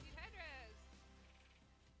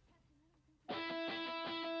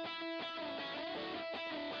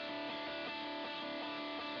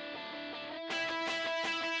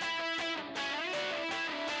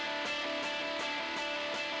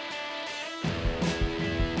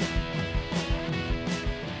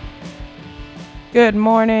Good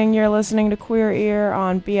morning. You're listening to Queer Ear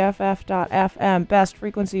on BFF.FM. Best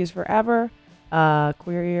frequencies forever.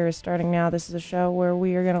 Queer Ear is starting now. This is a show where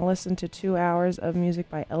we are going to listen to 2 hours of music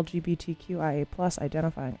by LGBTQIA+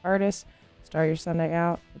 identifying artists. Start your Sunday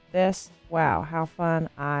out with this. Wow, how fun.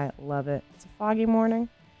 I love it. It's a foggy morning.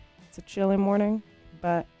 It's a chilly morning.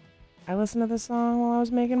 But I listened to this song while I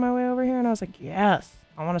was making my way over here, and I was like, yes,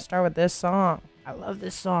 I want to start with this song. I love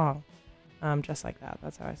this song. Just like that.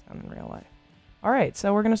 That's how I sound in real life. All right,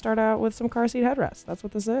 so we're going to start out with some car seat headrests. That's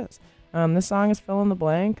what this is. This song is Fill in the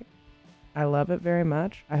Blank. I love it very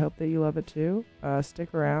much. I hope that you love it too.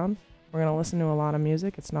 Stick around. We're going to listen to a lot of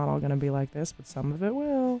music. It's not all going to be like this, but some of it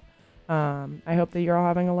will. I hope that you're all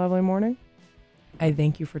having a lovely morning. I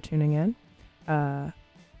thank you for tuning in.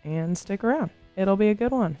 And stick around. It'll be a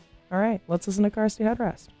good one. All right, let's listen to Car Seat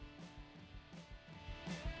Headrest.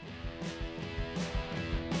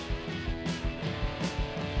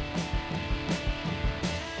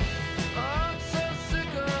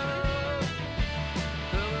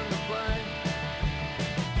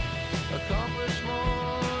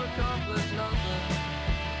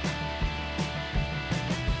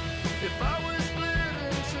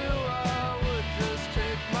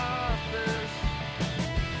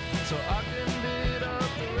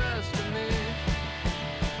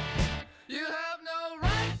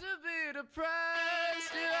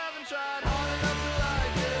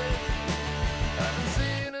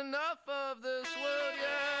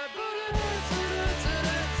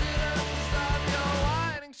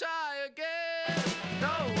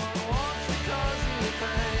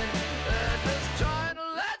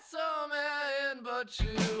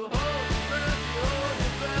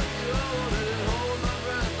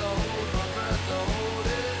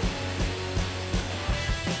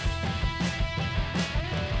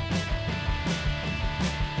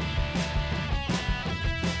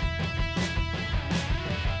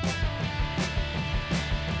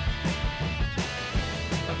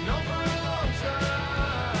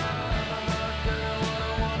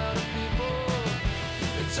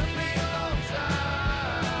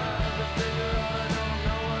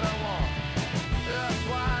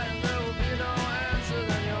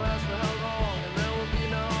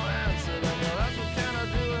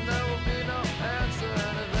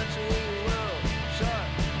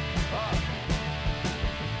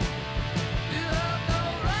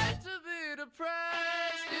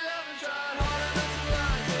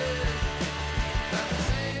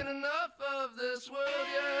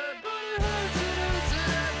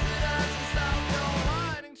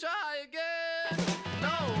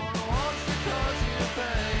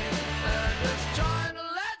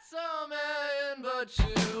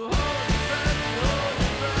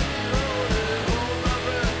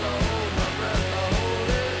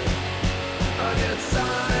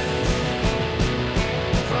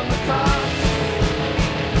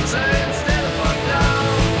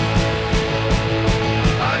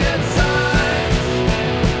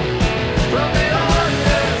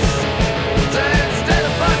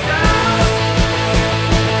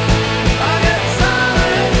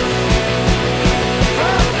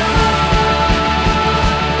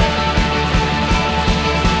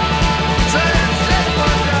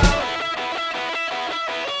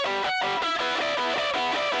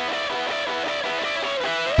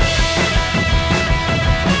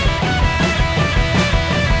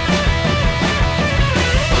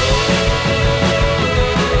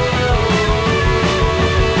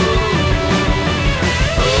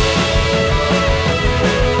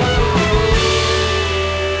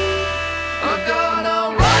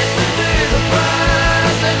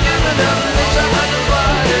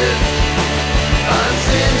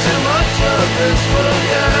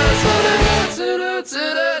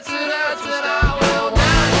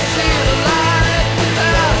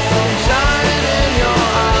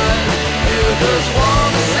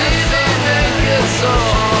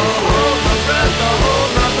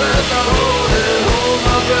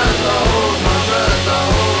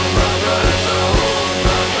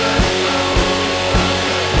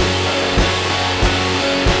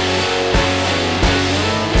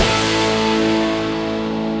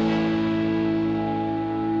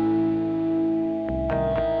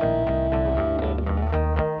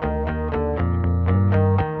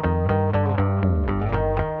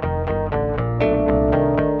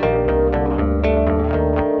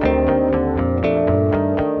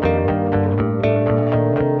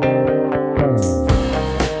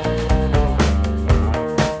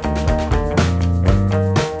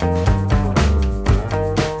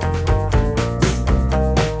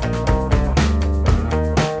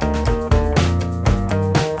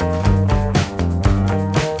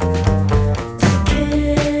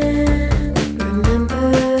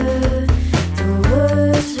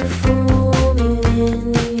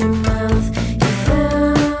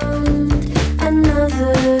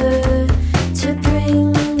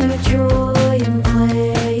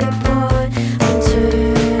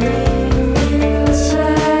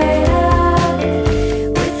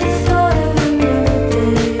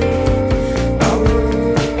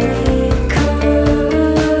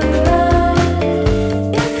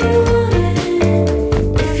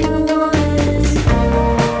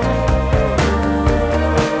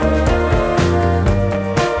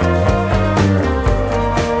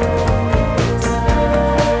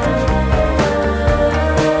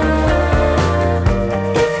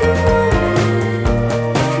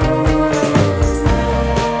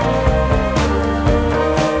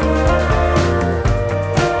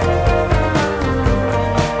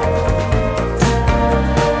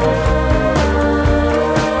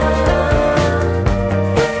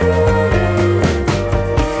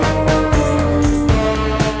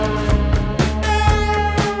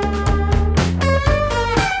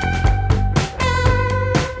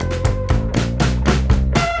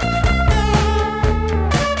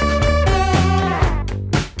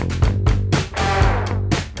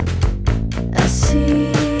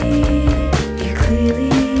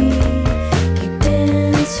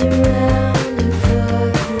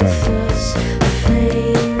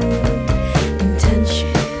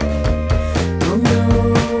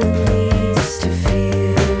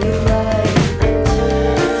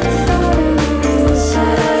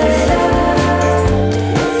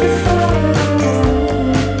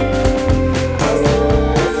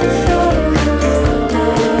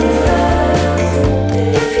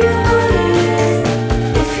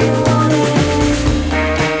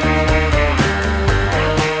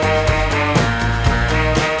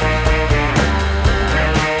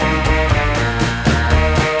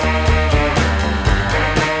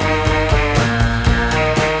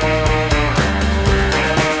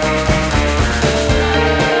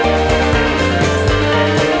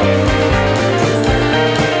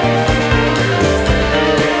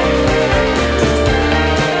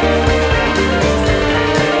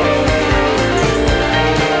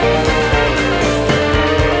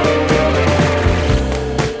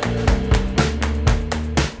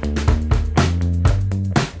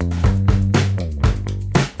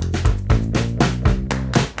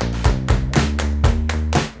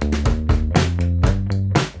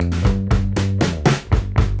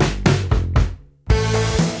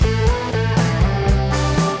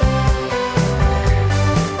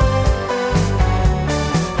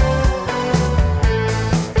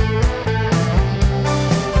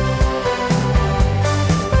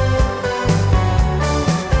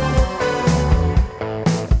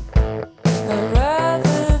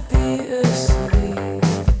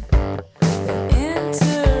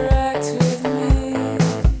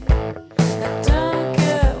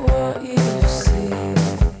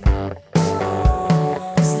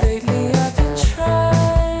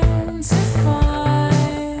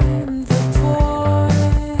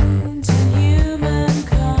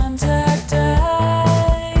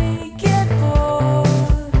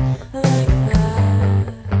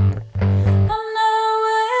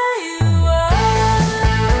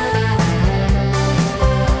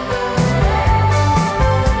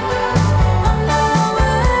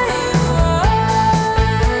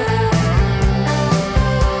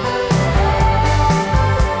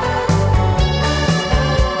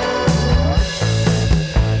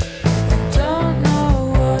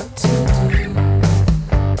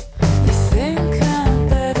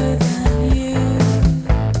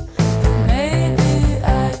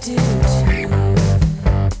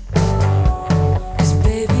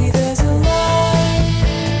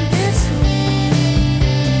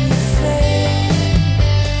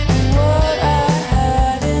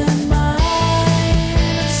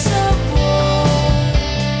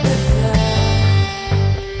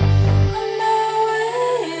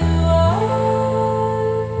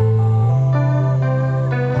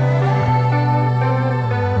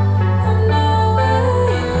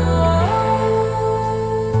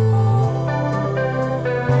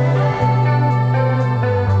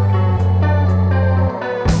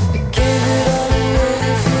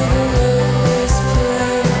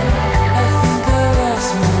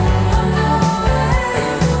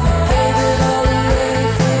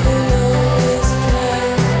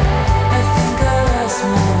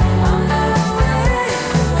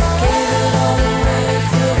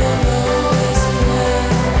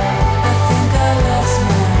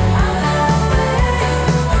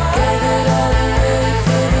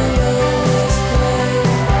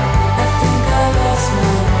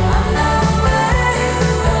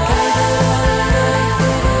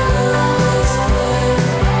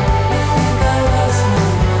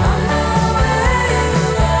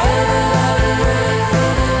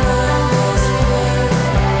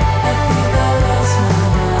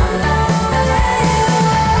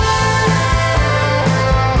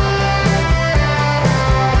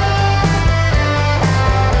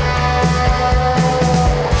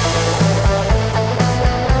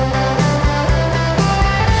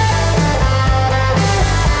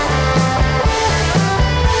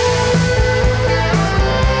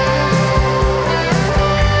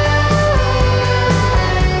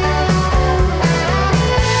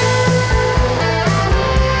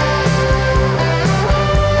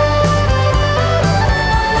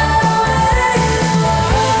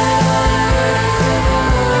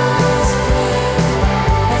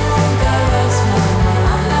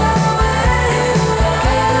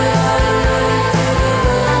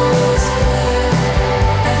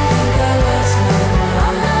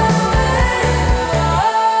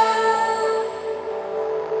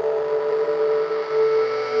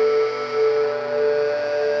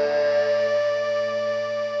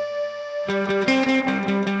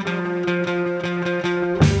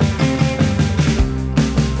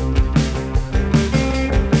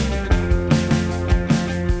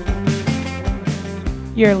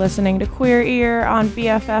 You're listening to Queer Ear on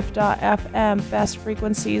BFF.FM, best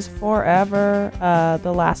frequencies forever.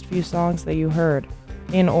 The last few songs that you heard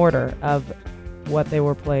in order of what they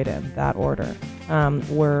were played in, that order,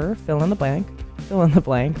 were Fill in the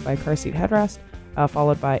Blank by Car Seat Headrest,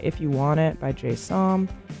 followed by If You Want It by Jay Som,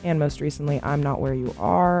 and most recently I'm Not Where You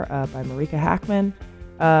Are by Marika Hackman.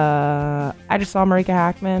 I just saw Marika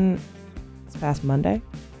Hackman this past Monday,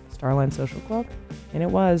 Starline Social Club, and it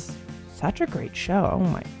was such a great show. Oh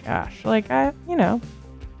my gosh. Like,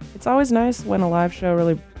 it's always nice when a live show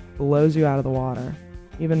really blows you out of the water.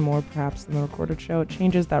 Even more perhaps than the recorded show. It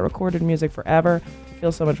changes that recorded music forever. I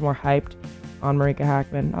feel so much more hyped on Marika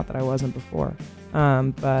Hackman. Not that I wasn't before.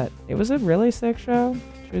 But it was a really sick show.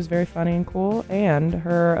 She was very funny and cool. And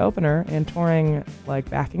her opener and touring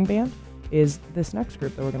backing band is this next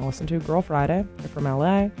group that we're going to listen to, Girl Friday. They're from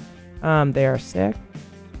LA. They are sick.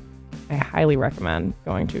 I highly recommend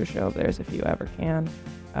going to a show of theirs if you ever can.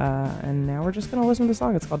 And now we're just going to listen to the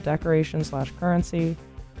song. It's called Decoration/Currency.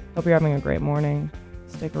 Hope you're having a great morning.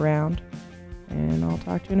 Stick around, and I'll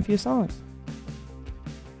talk to you in a few songs.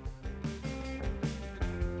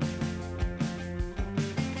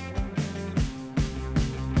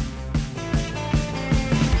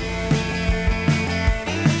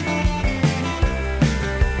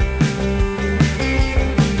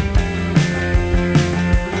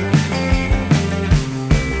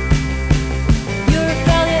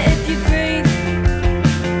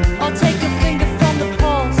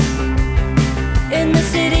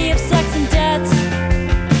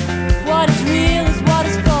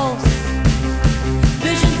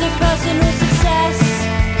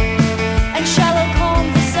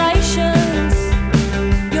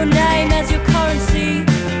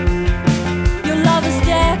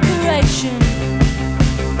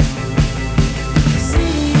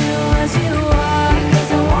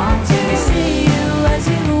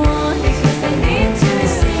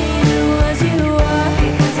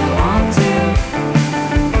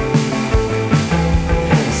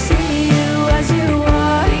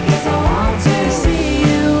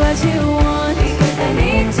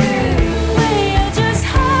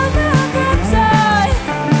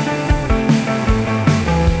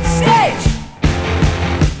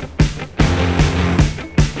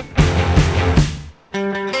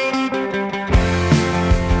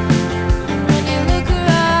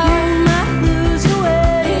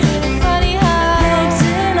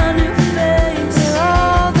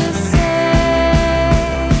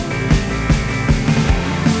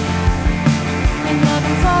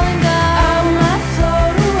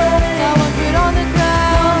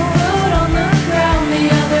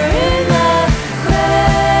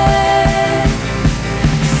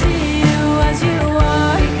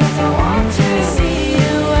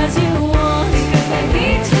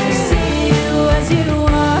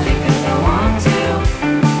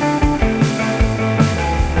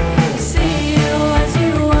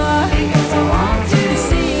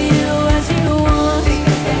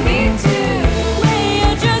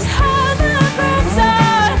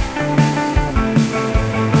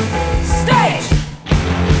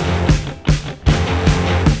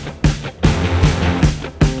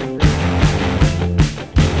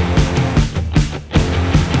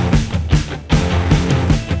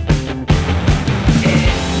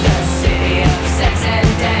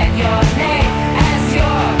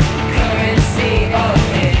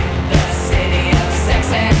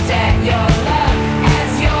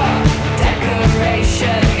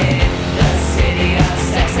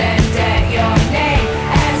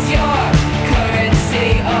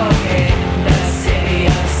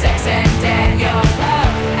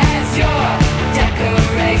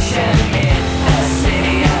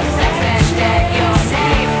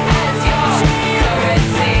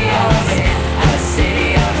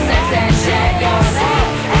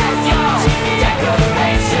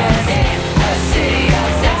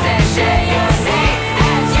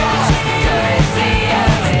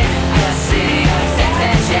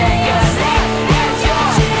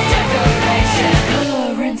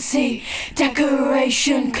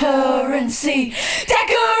 Decoration currency.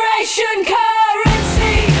 Decoration currency. Decoration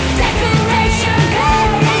currency. Decoration currency.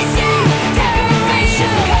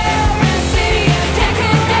 Decoration currency.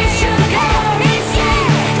 Decoration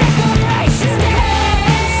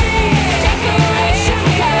currency. Decoration currency. Decoration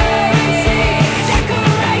currency.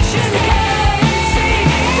 Decoration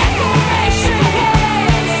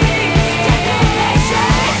currency. Decoration.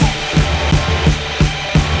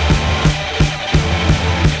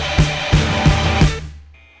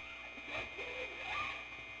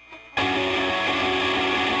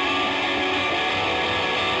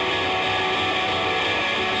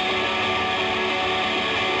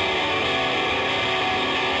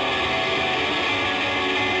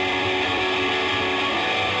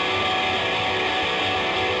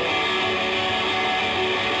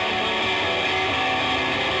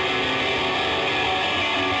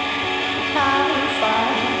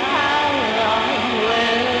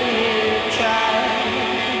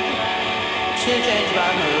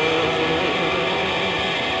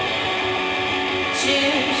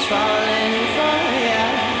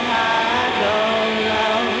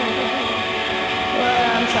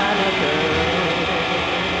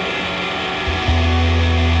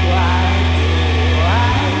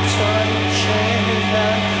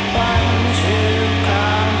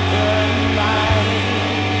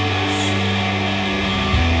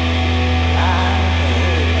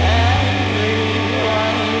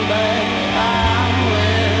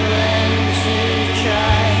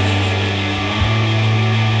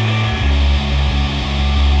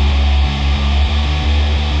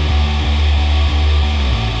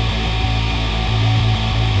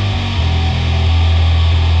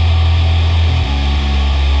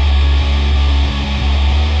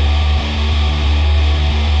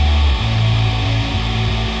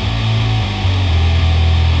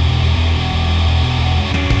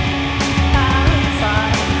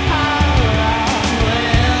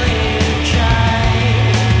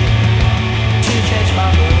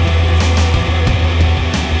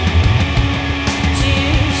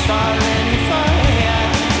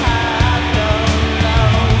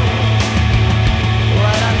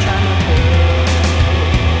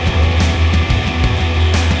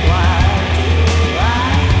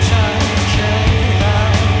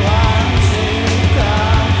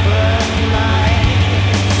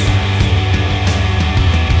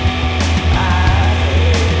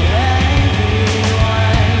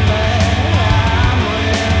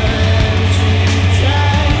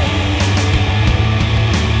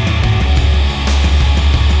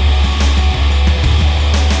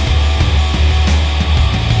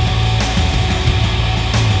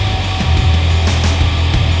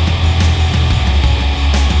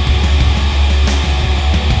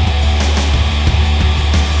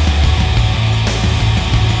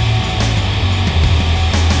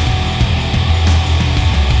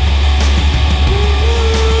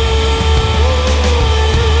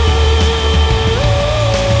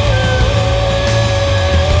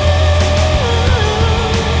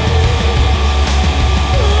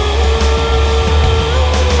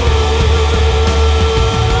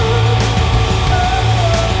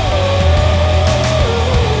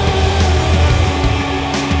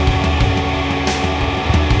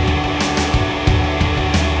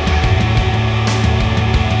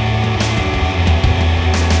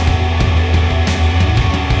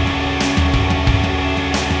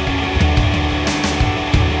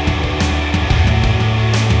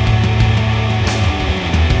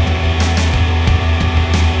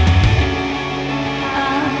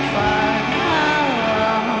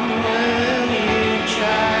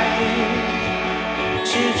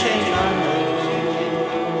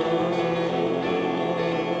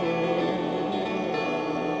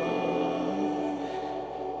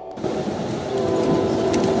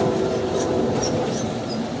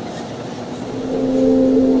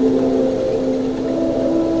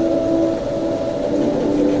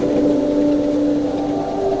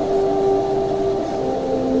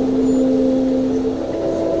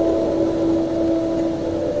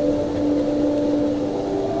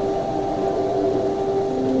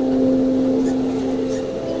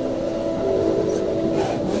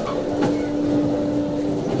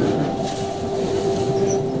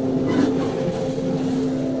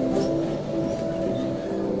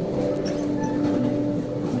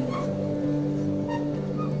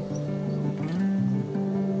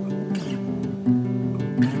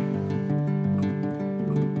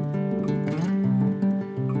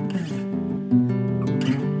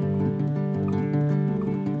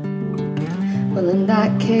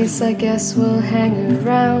 that case, I guess we'll hang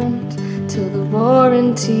around till the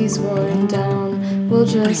warranty's worn down. We'll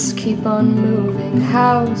just keep on moving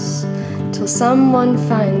house till someone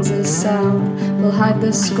finds us out. We'll hide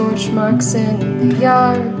the scorch marks in the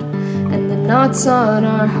yard and the knots on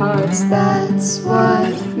our hearts. That's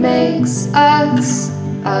what makes us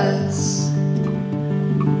us.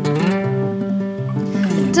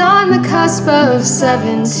 And on the cusp of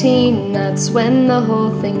 17, that's when the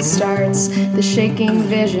whole thing starts. The shaking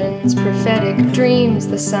visions, prophetic dreams,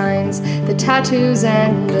 the signs, the tattoos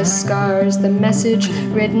and the scars, the message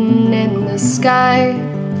written in the sky,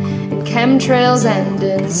 in chemtrails and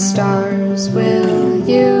in stars. Will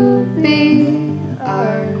you be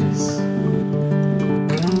ours?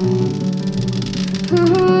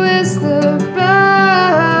 Who is the birthday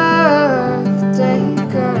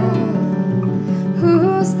girl?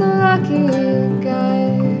 Who's the lucky guy?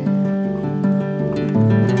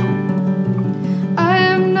 I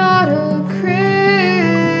am not a criminal.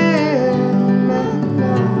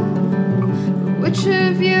 Which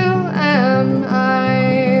of you am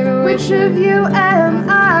I? Which of you am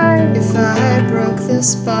I? If I broke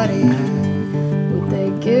this body, would they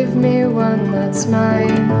give me one that's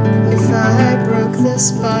mine? If I broke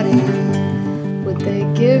this body, would they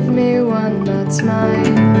give me one that's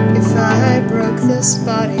mine? If I broke this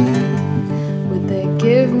body, would they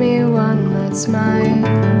give me one that's mine?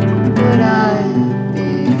 Would I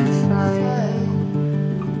be fine?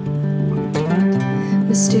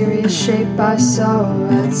 Mysterious shape I saw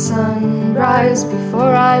at sunrise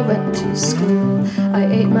before I went to school. I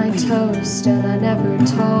ate my toast and I never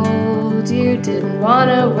told you. Didn't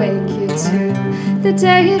wanna wake you too. The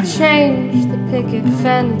day it changed, the picket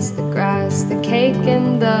fence, the grass, the cake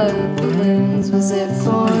and the balloons. Was it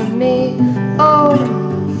for me or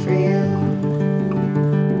for you?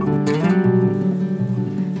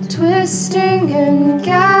 Twisting and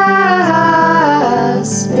gasping,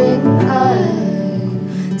 I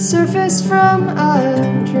surface from a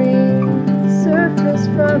dream. Surface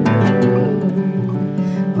from a dream.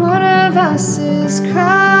 One of us is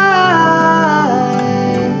crying.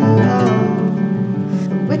 Oh.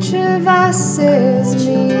 Which of us is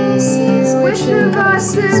me? Which of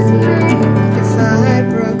us is me? If I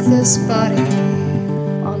broke this body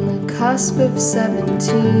on the cusp of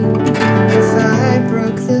 17, if I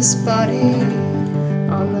broke this body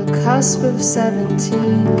on the cusp of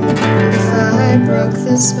 17, if I broke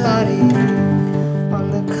this body on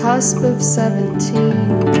the cusp of 17,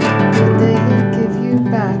 would they give you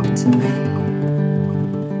back to me?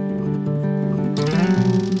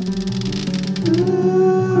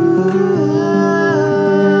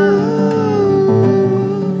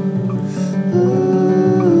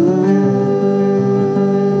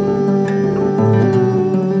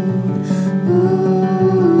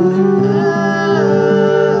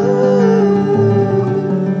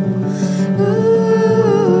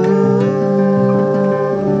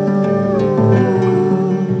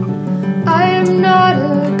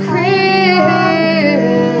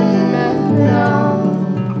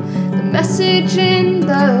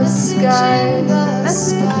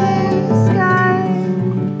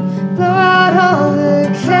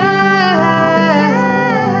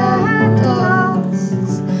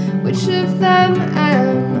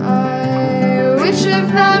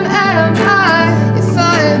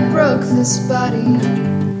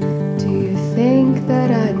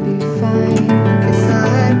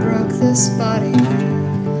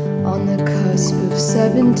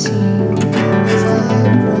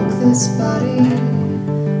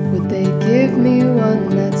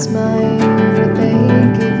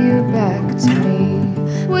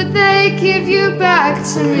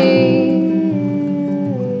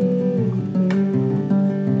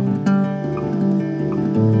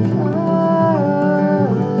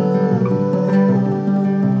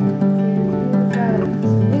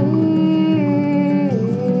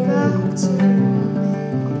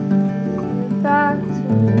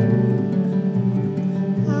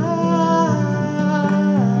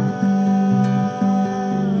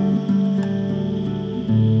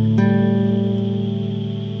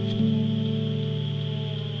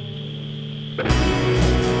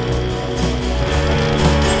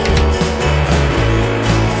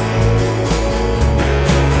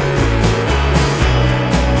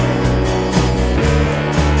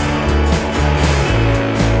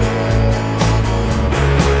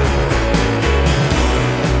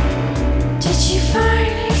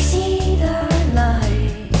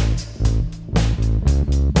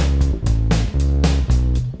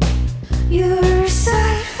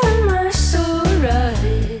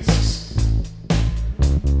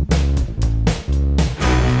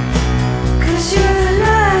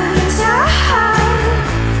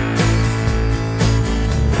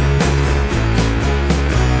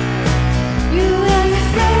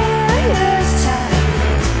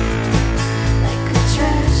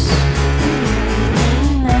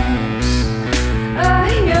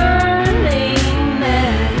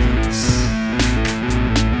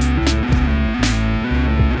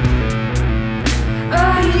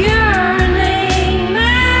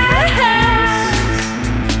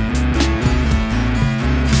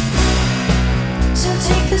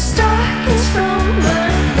 stockings from my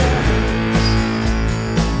nose.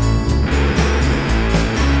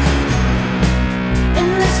 And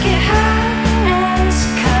let's get high as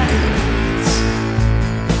kites.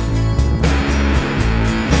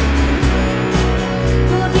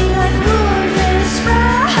 We'll be like moving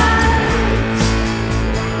sprites.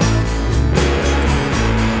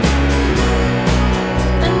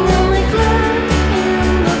 And we'll make love in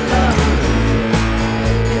the dark.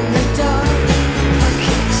 In the dark, a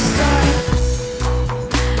kickstart.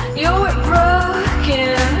 Your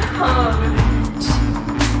broken heart.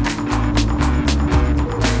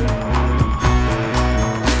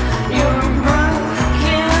 Your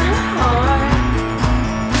broken heart.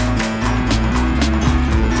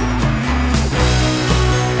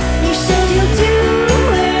 You said you'll do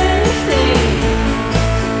anything.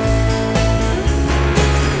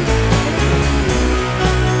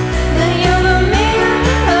 That you're the man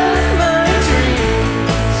of my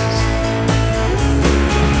dreams.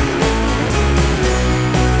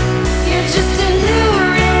 You're just a new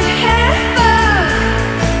redhead fuck.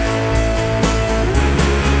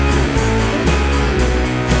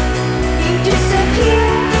 You disappear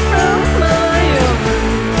from my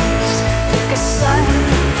arms like a sleight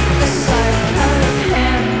of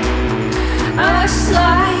hand. A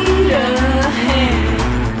sleight of hand.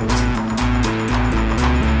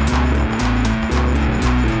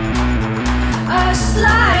 A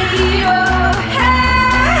sleight of hand.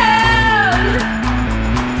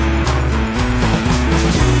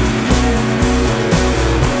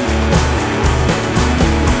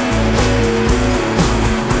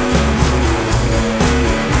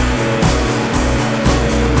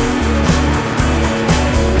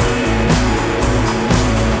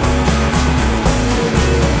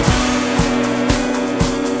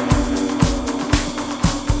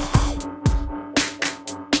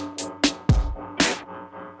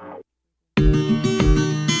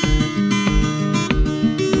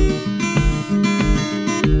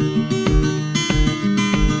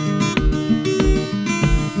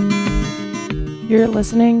 You're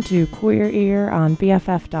listening to Queer Ear on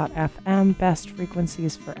BFF.FM, best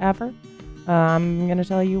frequencies forever. I'm going to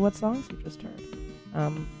tell you what songs you just heard.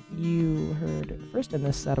 You heard first in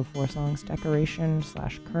this set of 4 songs,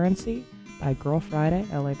 Decoration/Currency by Girl Friday,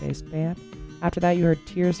 LA-based band. After that, you heard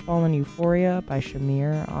Tears Fall in Euphoria by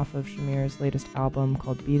Shamir off of Shamir's latest album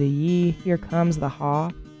called Be the Ye. Here Comes the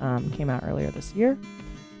Ha, came out earlier this year.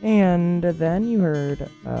 And then you heard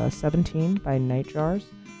 17 by Nightjars.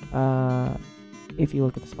 If you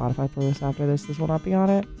look at the Spotify playlist after this will not be on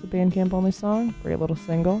it. It's a Bandcamp only song. Great little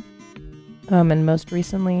single. And most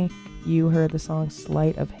recently, you heard the song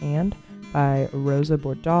Sleight of Hand by Rosa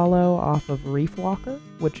Bordallo off of Reef Walker,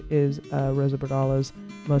 which is Rosa Bordallo's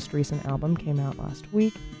most recent album, came out last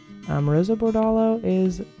week. Rosa Bordallo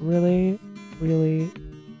is really, really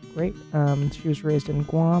great. She was raised in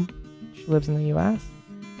Guam. She lives in the U.S.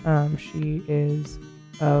 She is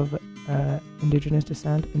of indigenous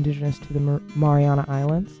descent, indigenous to the Mariana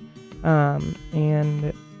Islands.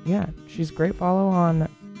 And yeah, she's a great follow on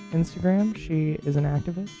Instagram. She is an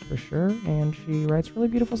activist for sure, and she writes really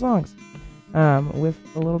beautiful songs with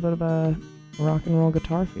a little bit of a rock and roll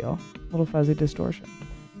guitar feel, a little fuzzy distortion.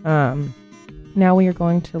 Now we are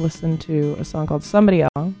going to listen to a song called Somebody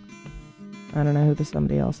Else. I don't know who the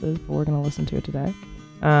somebody else is, but we're going to listen to it today.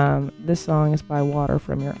 This song is by Water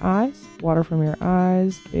From Your Eyes. Water From Your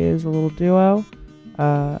Eyes is a little duo,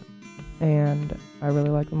 and I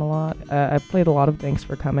really like them a lot. I've played a lot of Thanks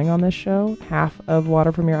for Coming on this show. Half of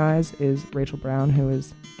Water From Your Eyes is Rachel Brown, who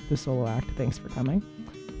is the solo act Thanks for Coming.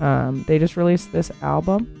 They just released this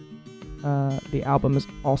album. The album is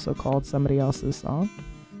also called Somebody Else's Song,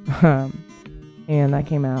 and that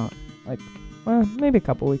came out maybe a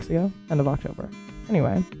couple weeks ago, end of October.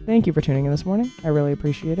 Anyway, thank you for tuning in this morning. I really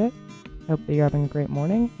appreciate it. I hope that you're having a great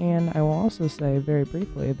morning. And I will also say very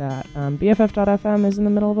briefly that BFF.FM is in the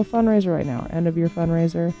middle of a fundraiser right now, our end of year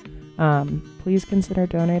fundraiser. Please consider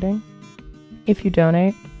donating. If you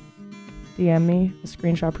donate, DM me a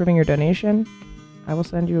screenshot proving your donation. I will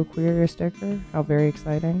send you a Queer Ear sticker. How very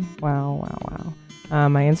exciting. Wow.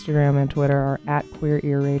 My Instagram and Twitter are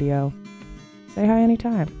 @QueerEarRadio. Say hi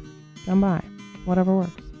anytime. Come by. Whatever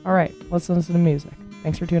works. All right, let's listen to music.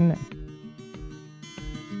 Thanks for tuning in.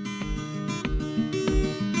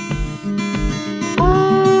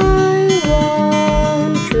 I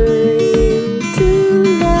won't dream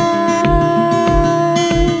tonight.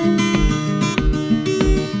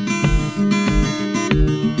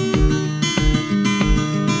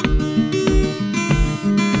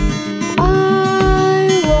 I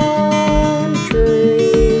won't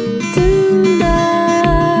dream tonight.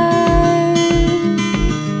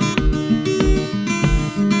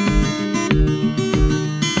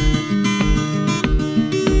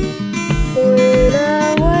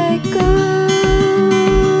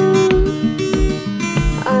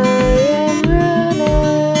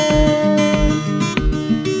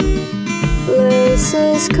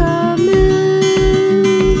 This is coming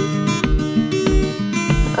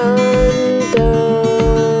undone.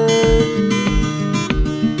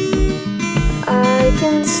 I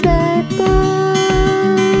can stay, but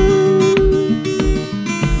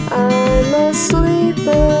I'm a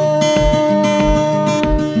sleeper,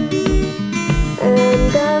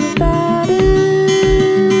 and I'm bad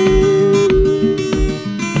in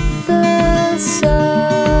the sun.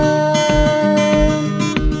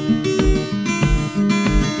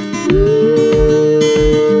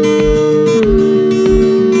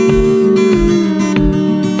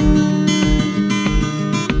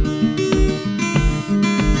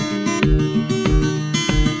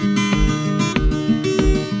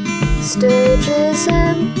 Stage is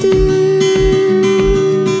empty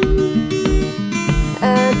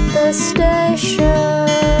at the station.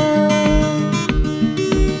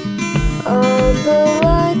 All the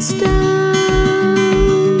lights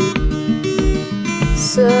down,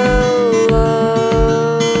 so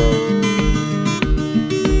low,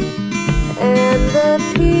 and the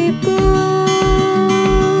people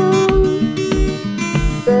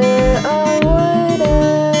they are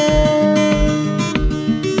waiting.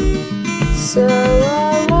 So I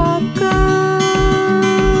walk out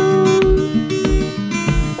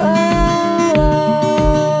alone.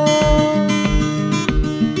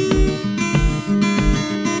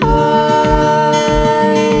 I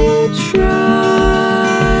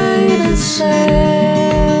try to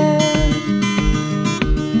say,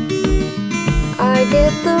 I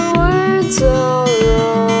get the words all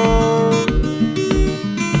wrong,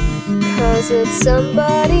 'cause it's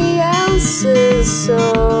somebody else's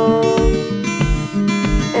song.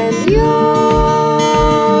 And you're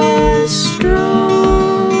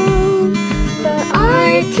strong, but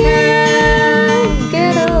I can't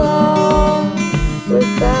get along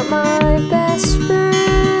without my best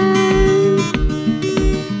friend,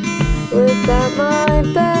 without my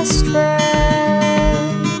best friend.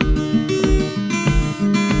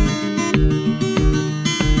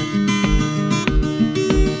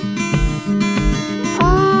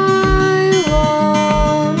 I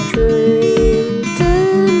won't dream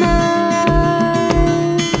tonight.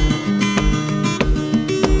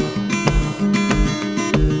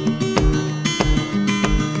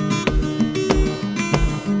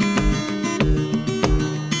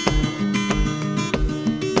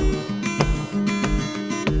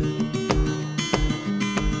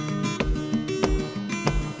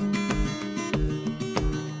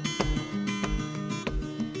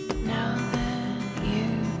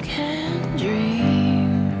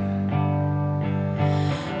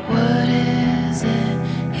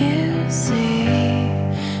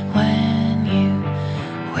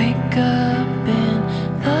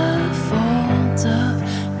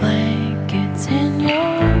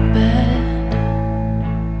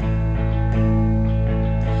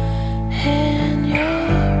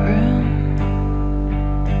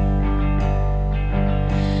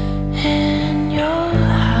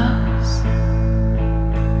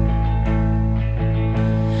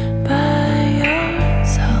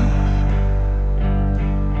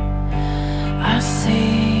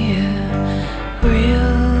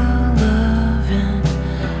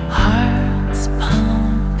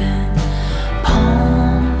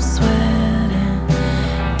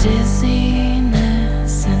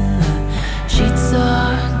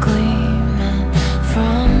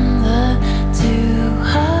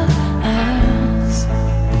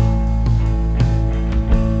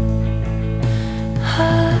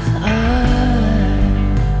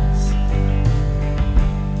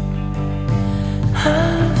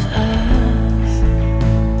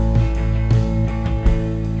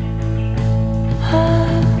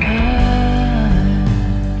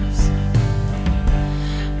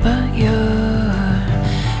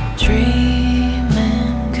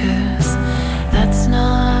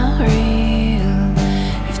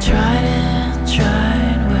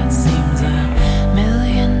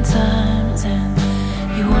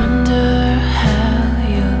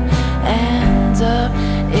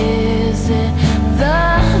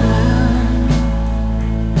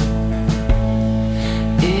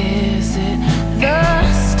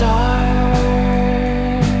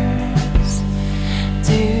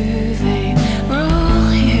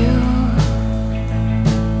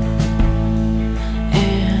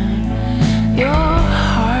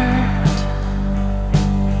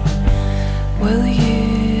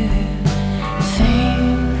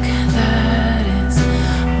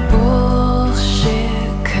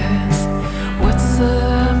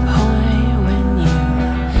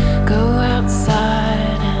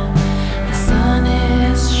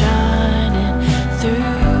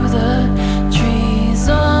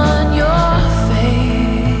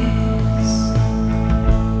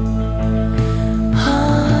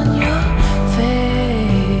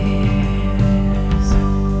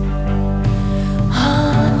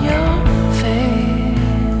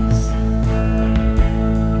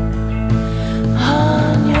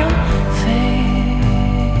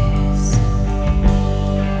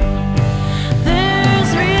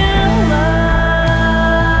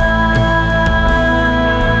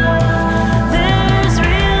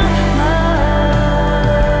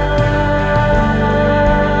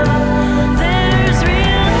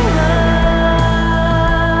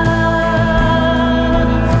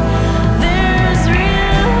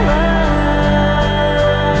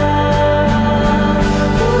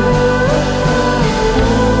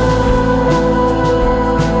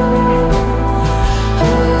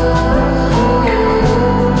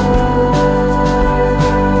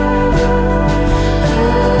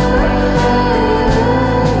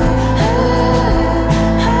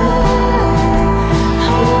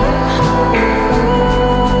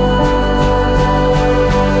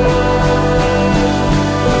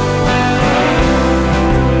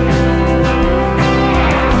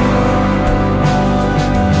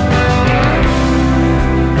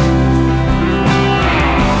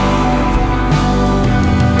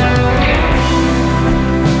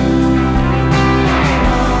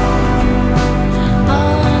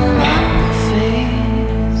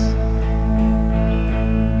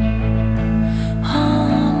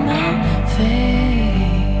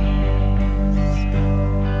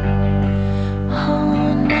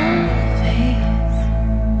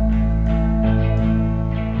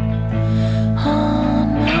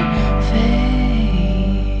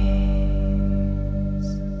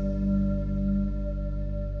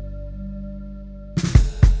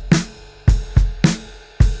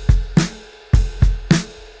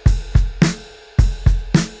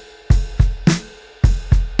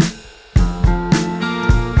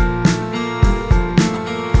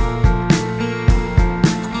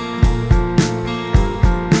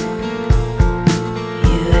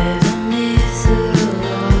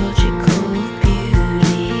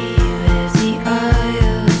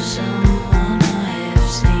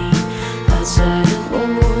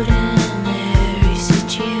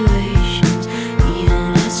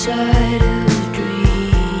 inside of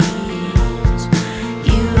dreams.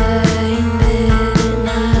 You lie in bed at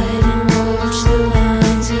night and watch the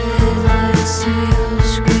lines of headlights through your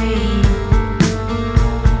screen.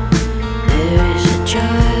 There is a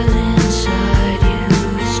child inside you who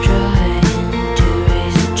is trying to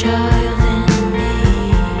raise a child in me.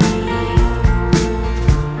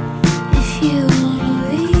 If you wanna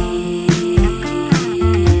leave,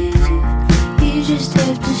 you just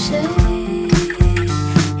have to say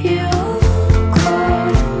you're all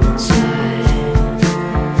caught up inside,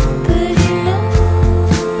 but you know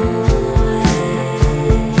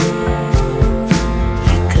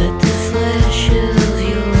you cut the flesh of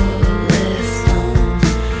your left thumb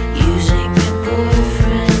using your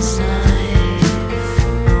boyfriend's knife.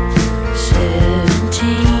 17,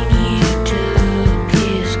 you took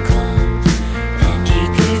his gun and you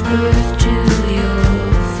gave birth to your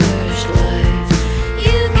first life.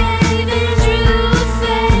 You gave it through a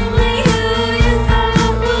family who you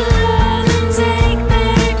thought would love and take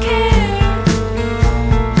better care.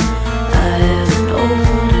 I have an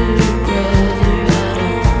older brother, I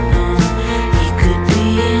don't know, he could be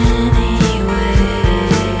anywhere.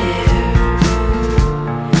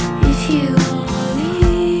 If you wanna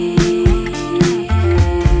leave,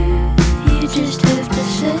 you just have to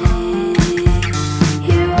say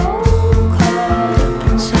you're all caught up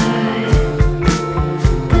inside,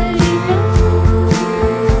 but you know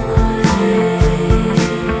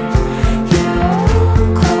you're all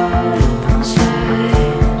caught up inside,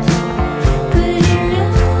 but you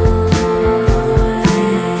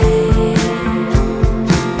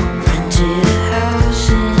rented a house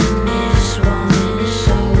in Nisswa,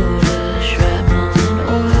 Minnesota, shrapnel and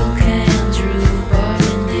oil cans, rhubarb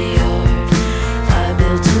in the yard. I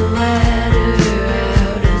built a ladder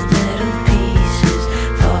out of metal pieces.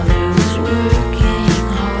 Father was working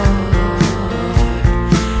hard,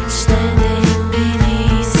 standing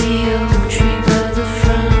beneath the oak tree by the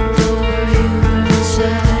front door. You were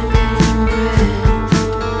inside making bread.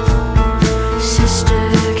 Sister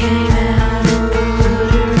came out and put her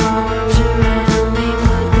arms around me,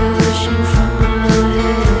 blood gushing from my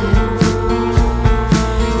head.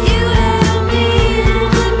 You held me in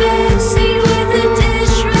the backseat with the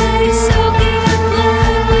dish rag, soaking up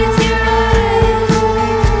blood with your eyes.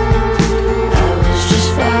 I was just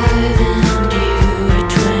 5 and you were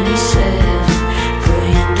 27,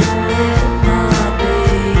 praying don't let my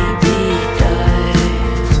baby die.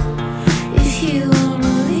 If you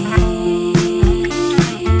wanna leave,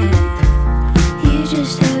 you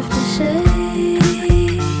just have to say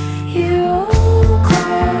you're all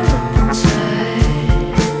caught up inside,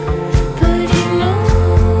 but you know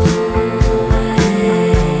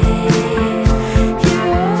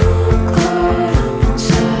you're all caught up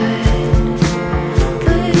inside,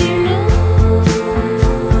 but you know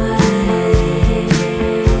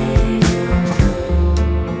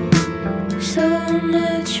so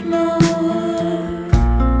much more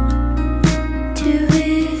to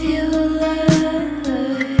live your life,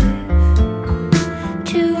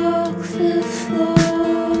 to walk the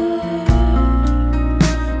floor,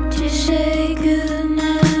 to say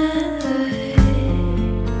goodnight,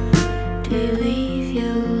 to leave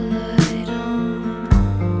your light on,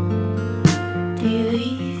 to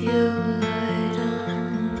leave your light on.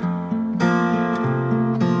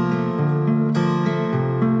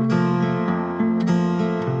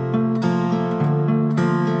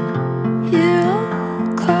 You're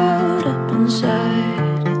all caught up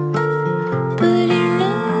inside, but you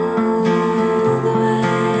know the way.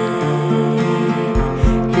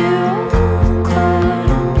 You're all caught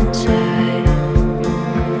up inside,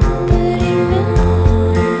 but you know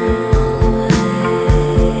the way.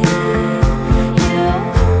 You're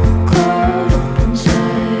all caught up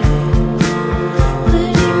inside, but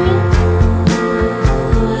you know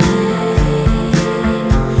the way.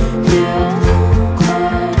 You're all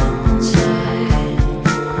caught up inside, but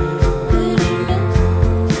you know.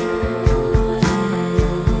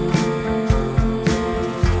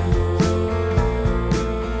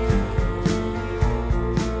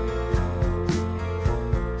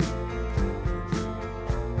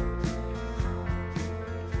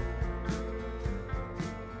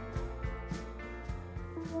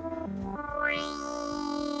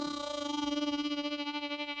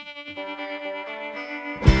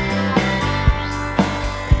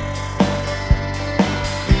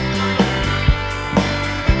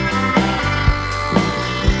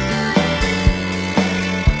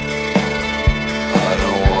 I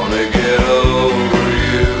don't wanna get over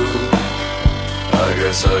you. I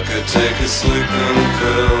guess I could take a sleeping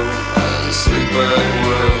pill and sleep back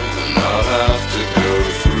well and not have to go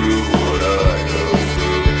through what I go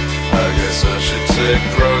through. take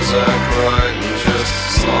Prozac right and just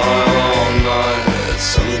smile all night at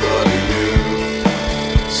somebody new.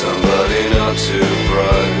 Somebody not too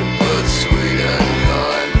bright, but sweet and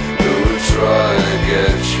kind, who would try to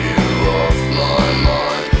get you off my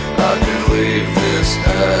mind. I could leave this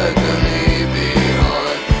agony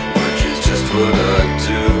behind, which is just what I'd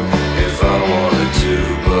do if I wanted to,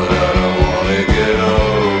 but I don't wanna get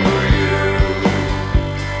over you.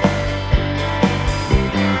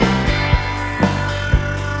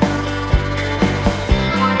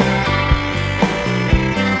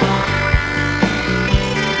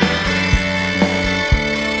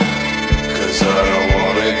 'Cause I don't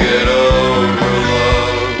wanna get over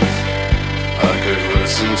love. I could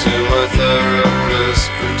listen to my therapist,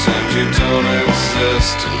 pretend you don't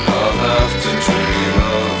exist, and I'll have to dream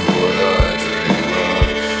of what I dream of.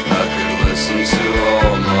 I could listen to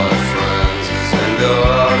all my friends and go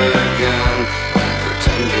out again and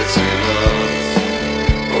pretend it's enough.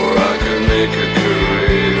 Or I could make a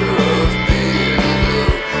career of being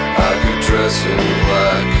blue. I could dress in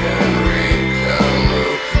black and read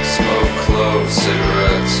Camus, smoke cloves,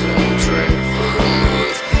 cigarettes, and drink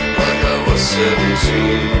vermouth like I was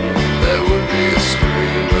 17. That would be a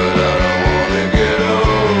scream, but I don't wanna get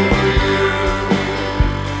over you.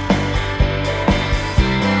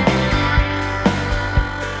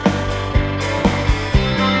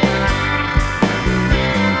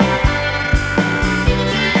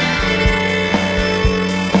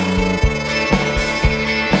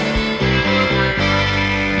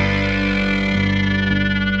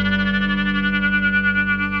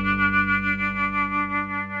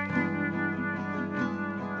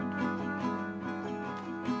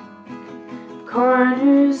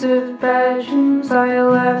 Corners of bedrooms, I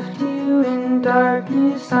left you in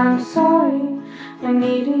darkness. I'm sorry, I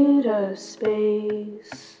needed a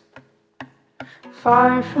space.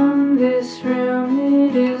 Far from this room,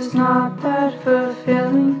 it is not that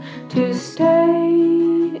fulfilling to stay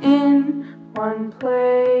in one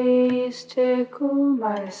place. Tickle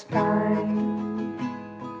my spine.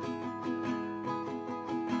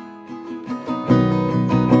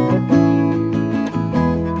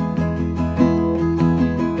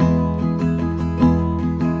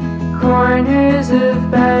 Corners of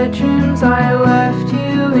bedrooms, I left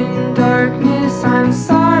you in darkness. I'm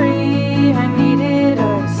sorry, I needed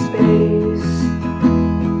a space.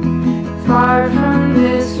 Far from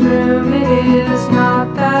this room, it is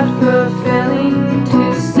not that fulfilling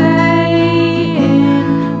to stay in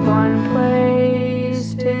one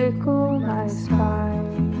place. Tickle my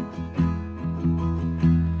spine.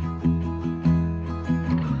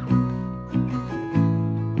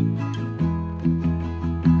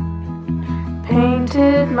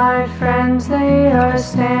 Painted my friends, they are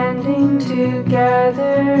standing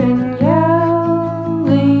together and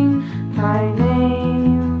yelling my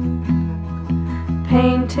name.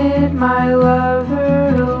 Painted my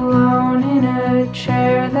lover alone in a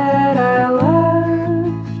chair that I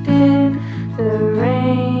left in the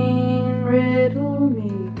rain. Riddle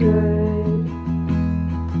me good.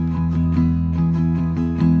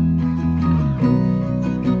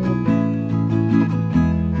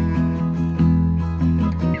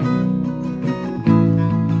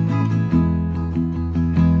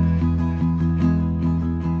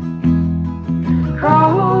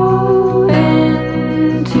 Crawl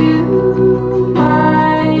into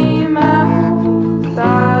my mouth,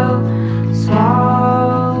 I'll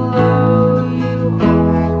swallow you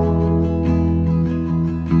whole.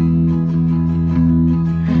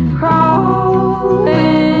 Crawl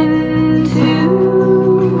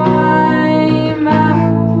into my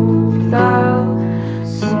mouth, I'll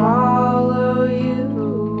swallow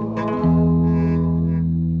you whole.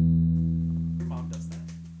 Your mom does that.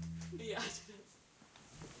 Yeah, she does.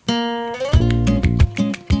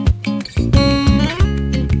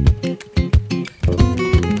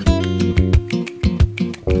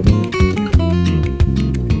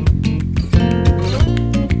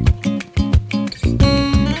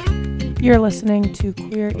 You're listening to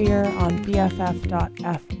Queer Ear on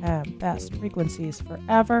BFF.FM, best frequencies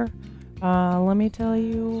forever. Let me tell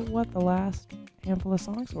you what the last handful of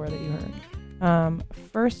songs were that you heard.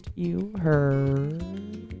 First, you heard...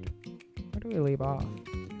 Where do we leave off?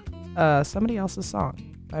 Somebody Else's Song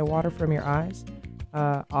by Water From Your Eyes,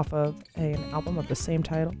 off of an album of the same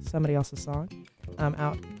title, Somebody Else's Song,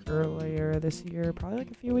 out earlier this year, probably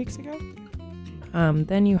like a few weeks ago.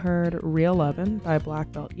 Then you heard Real Lovin' by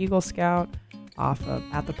Black Belt Eagle Scout off of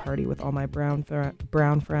At the Party with All My Brown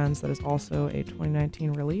Friends. That is also a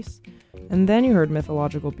 2019 release. And then you heard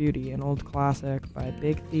Mythological Beauty, an old classic by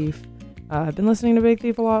Big Thief, I've been listening to Big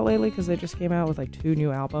Thief a lot lately because they just came out with like 2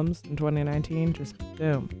 new albums in 2019. Just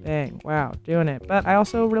boom, bang, wow, doing it. But I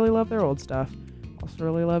also really love their old stuff. Also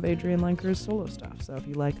really love Adrian Lenker's solo stuff. So if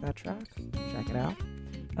you like that track, check it out.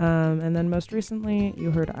 And then most recently,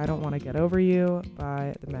 you heard I Don't Want to Get Over You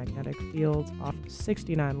by The Magnetic Fields off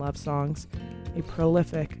 69 Love Songs, a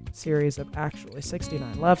prolific series of actually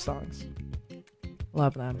 69 love songs.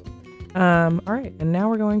 Love them. All right, and now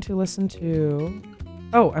we're going to listen to...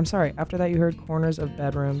 Oh, I'm sorry. After that, you heard Corners of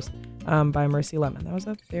Bedrooms by Mercy Lemon. That was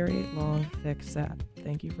a very long, thick set.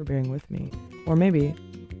 Thank you for bearing with me. Or maybe,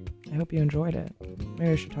 I hope you enjoyed it.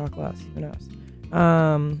 Maybe I should talk less. Who knows?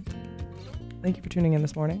 Thank you for tuning in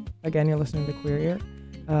this morning. Again, you're listening to Queer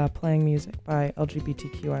Ear, playing music by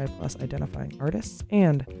LGBTQI+ identifying artists.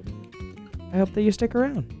 And I hope that you stick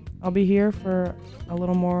around. I'll be here for a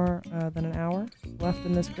little more than an hour left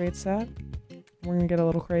in this great set. We're going to get a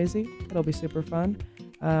little crazy. It'll be super fun.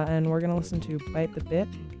 And we're going to listen to Bite the Bit.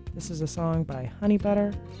 This is a song by Honey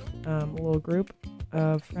Butter, a little group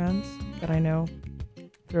of friends that I know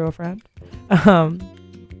through a friend.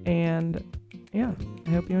 And yeah, I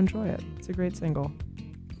hope you enjoy it. It's a great single.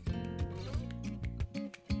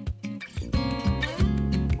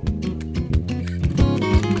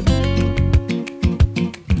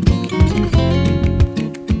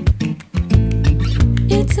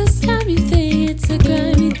 It's a slimy thing, it's a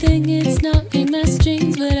grimy thing, it's not in my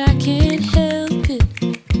strings, but I can't help it.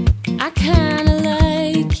 I kinda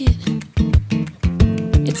like it.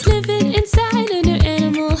 It's living inside an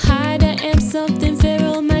animal hide. I am something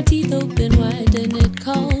feral, my teeth open wide, and it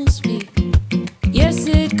calls me. Yes,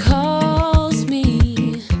 it calls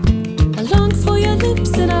me. I long for your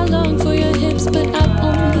lips and I long for your hips, but I've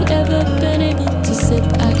only ever been able to sip.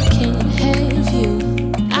 I can't have you.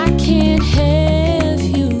 I can't have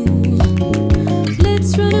you.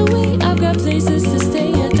 Let's run away, I've got places to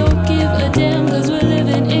stay. I don't give a damn, cause we're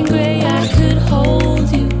living in gray. I could hold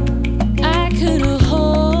you, I could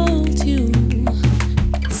hold you.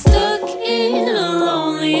 Stuck in a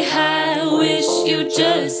lonely high, wish you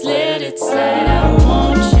just let it slide. I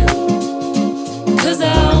want you, cause I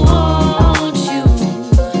want you.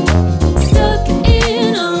 Stuck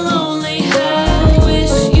in a lonely high,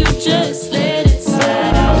 wish you just let it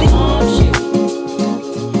slide. I want you,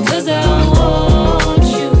 cause I want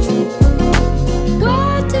you.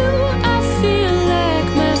 Why do I feel like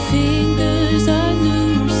my fingers are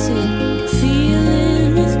loosened, feeling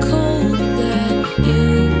with cold that you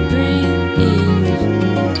bring in?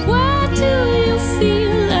 Why do you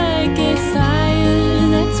feel like a fire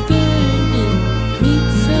that's burning me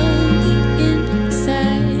from the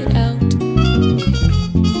inside out?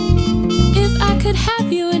 If I could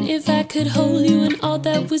have you and if I could hold you and all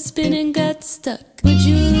that was spinning got stuck, would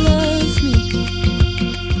you love me?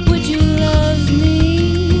 Would you love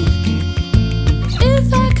me?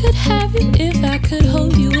 If I could have you, if I could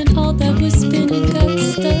hold you and all that was spinning got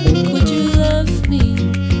stuck, would you love me?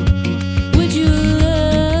 Would you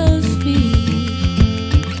love me?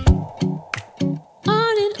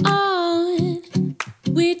 On and on,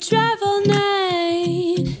 we drive all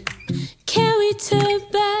night. Can we turn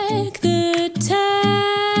back the time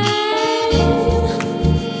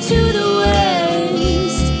to the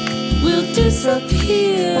west?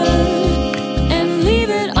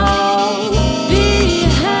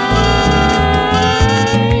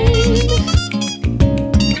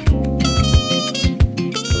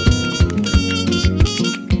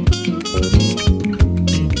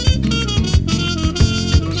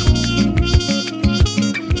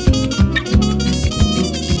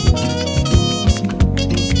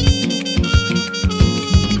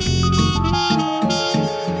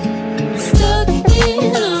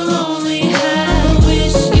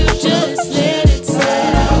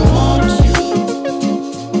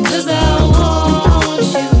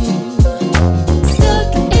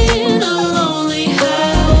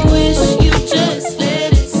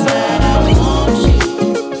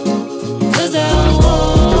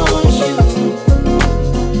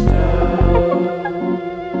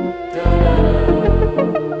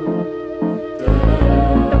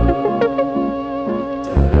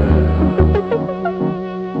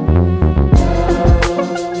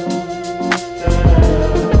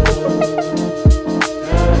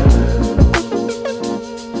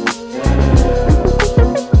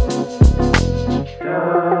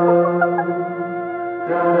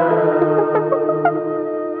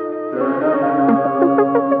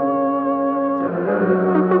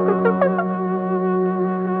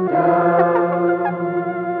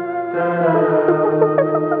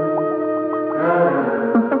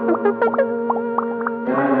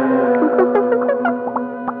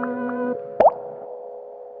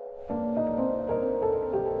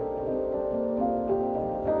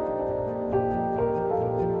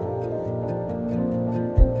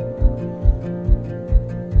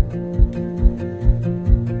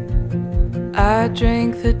 I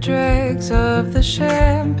drank the dregs of the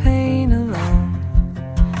champagne alone.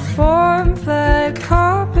 Warm flat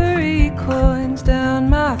coppery coins down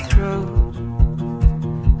my throat.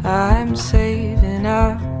 I'm saving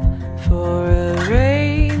up for a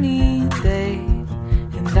rainy day,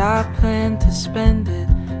 and I plan to spend it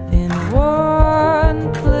in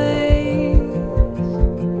one place.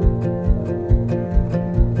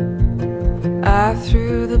 I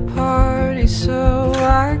threw the party so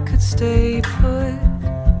I could stay put.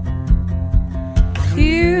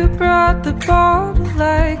 You brought the bottle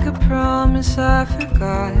like a promise I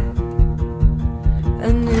forgot.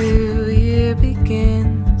 A new year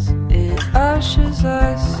begins, it ushers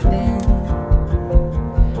us in.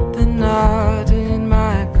 The knot in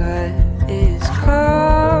my gut is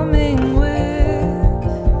coming with.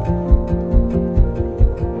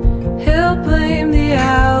 He'll blame the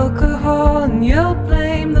alcohol and you'll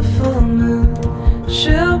blame the full moon.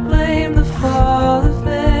 She'll blame the fall of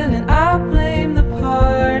man and I'll blame the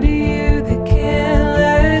part of you that can't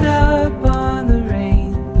let up on the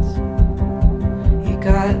reins. You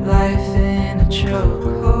got life in a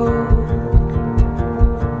chokehold.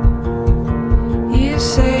 You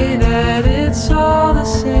say that it's all the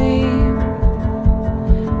same,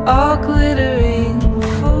 all glittering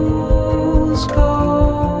fool's gold.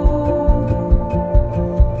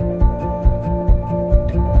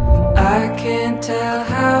 I can't tell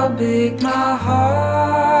how big my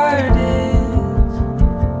heart is.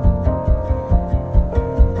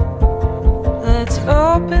 Let's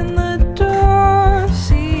open the door,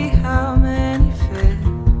 see how many fit.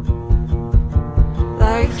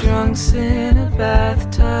 Like drunks in a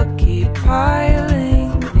bathtub, keep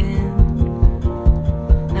piling in.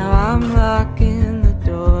 Now I'm locking the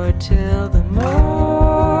door till the morning.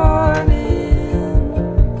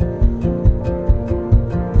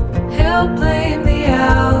 He'll blame the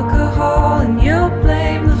alcohol and you'll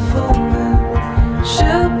blame the full moon.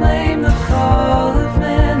 She'll blame the fall of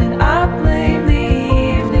man and I blame the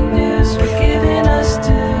evening news for giving us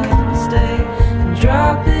doomsday and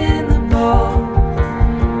dropping the ball.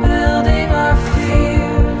 Building our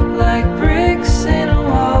fear like bricks in a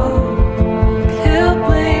wall. He'll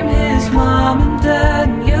blame his mom and dad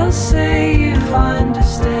and you'll say you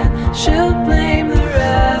understand. She'll blame the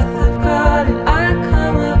wrath of God and I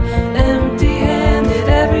come up empty-handed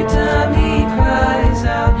every time he cries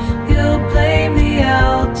out. He'll blame the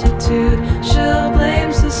altitude, she'll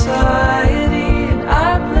blame society, and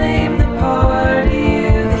I blame the part of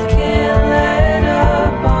you that can't let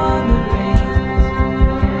up on the reins.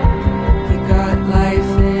 You got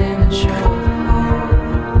life in a chokehold.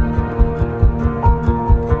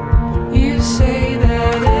 You say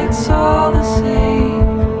that it's all the same,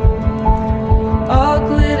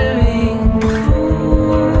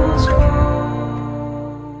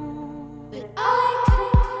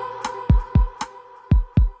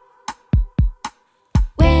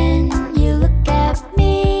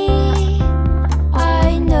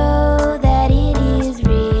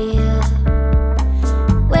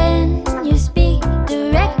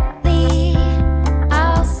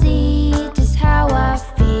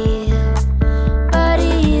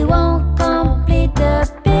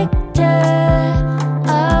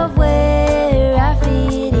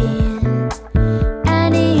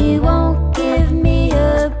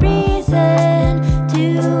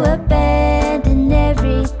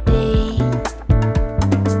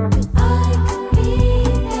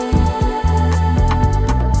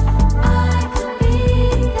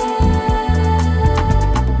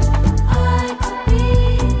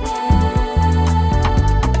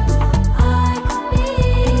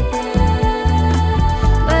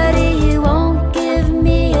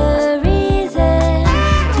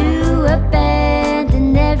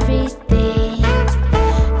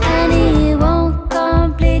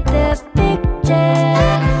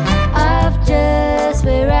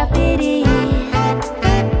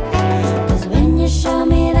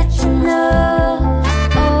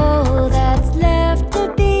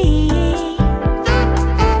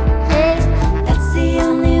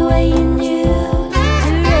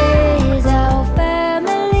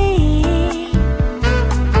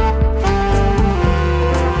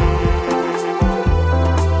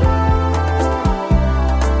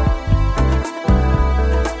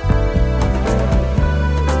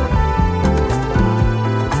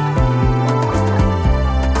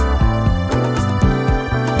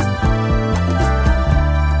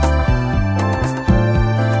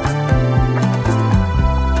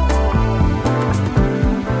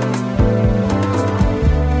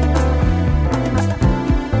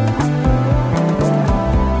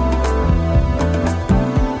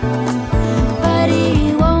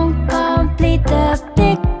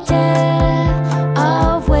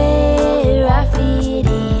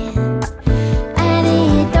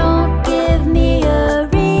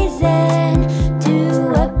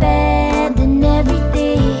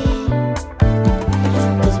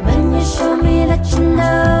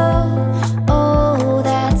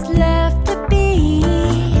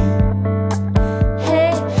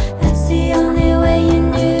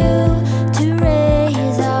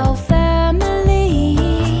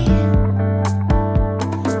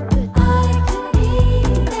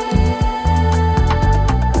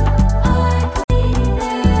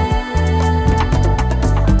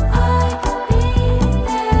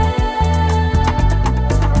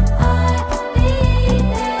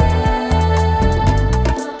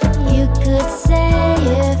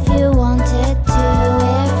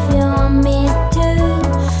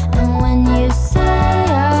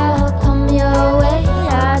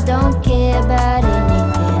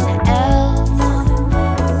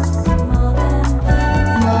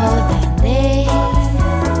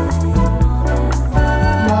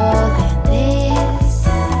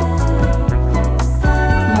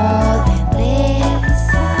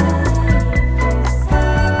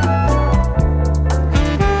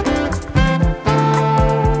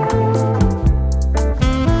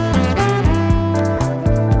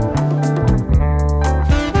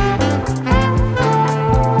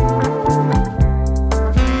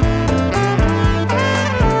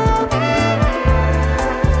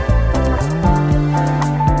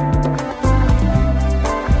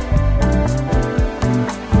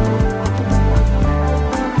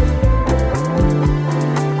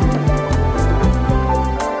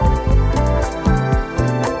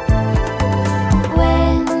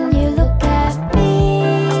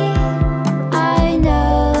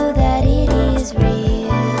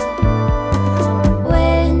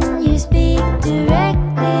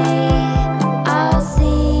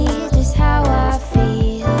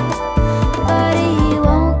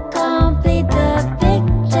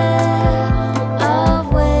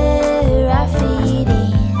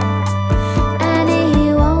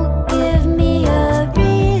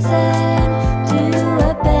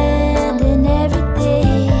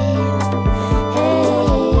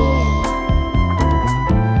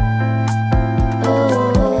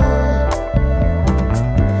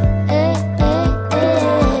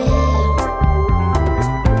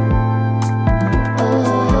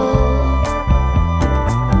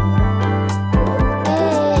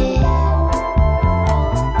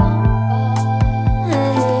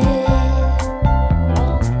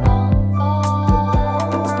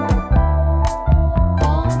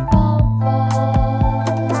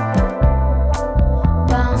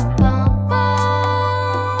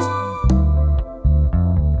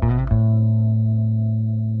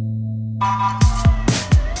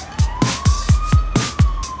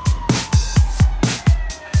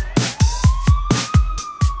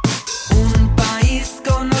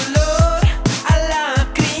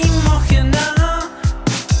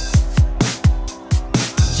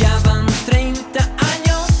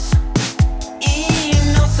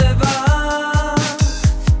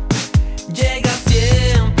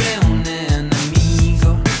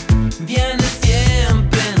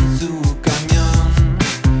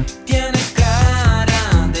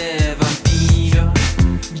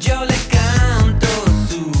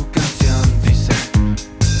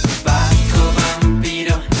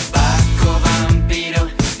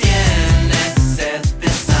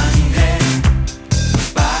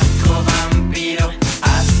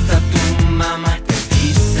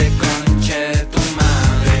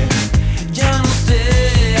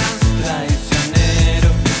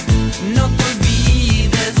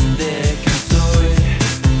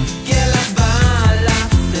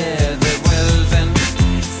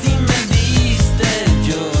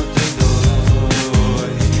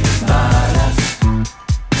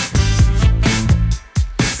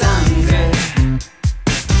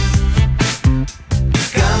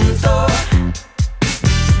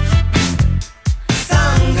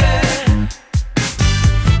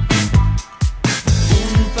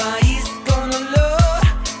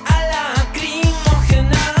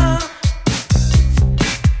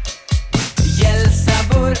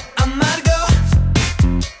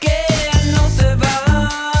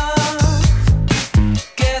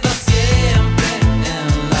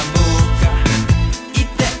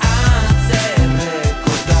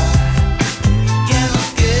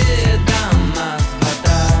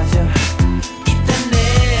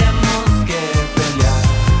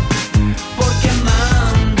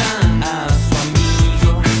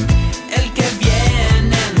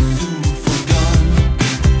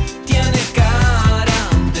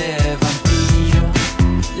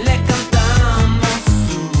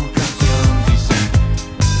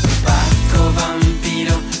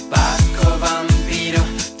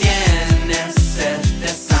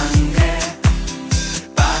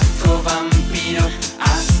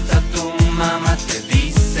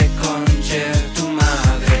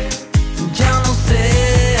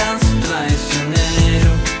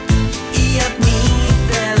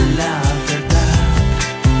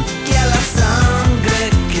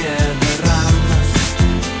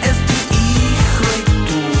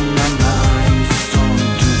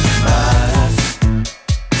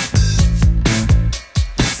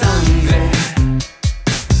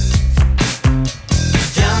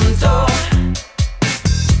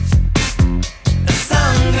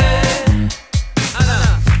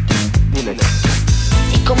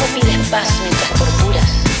 paz mientras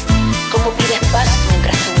torturas? ¿Cómo pides paz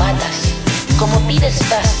mientras tú matas? ¿Cómo pides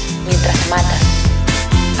paz mientras matas?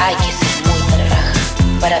 Hay que ser muy perraja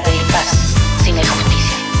para pedir paz sin el justicia.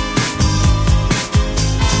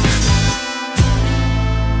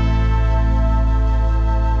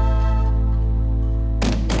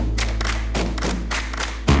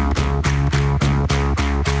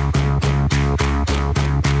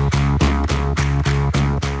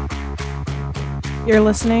 You're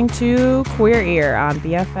listening to Queer Ear on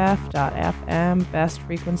BFF.FM, Best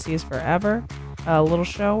Frequencies Forever, a little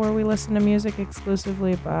show where we listen to music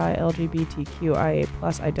exclusively by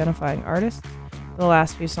LGBTQIA+ identifying artists. The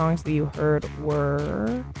last few songs that you heard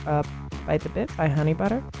were Bite the Bit by Honey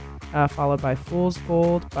Butter, followed by Fool's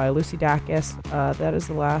Gold by Lucy Dacus. That is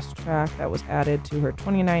the last track that was added to her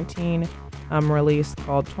 2019 release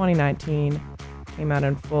called 2019. Came out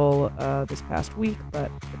in full this past week,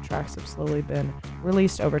 but the tracks have slowly been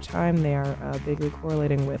released over time. They are vaguely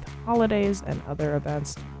correlating with holidays and other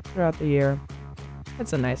events throughout the year.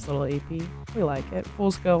 It's a nice little EP. We like it.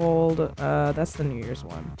 Fool's Gold, that's the New Year's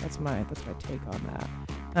one. That's my take on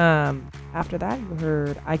that. After that, you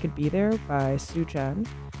heard I Could Be There by Zhen.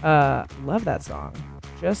 Love that song.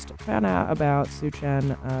 Just found out about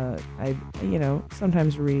Zhen. I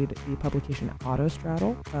sometimes read the publication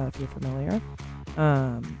Autostraddle, if you're familiar.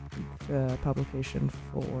 The publication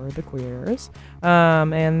for the queers,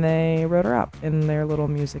 and they wrote her up in their little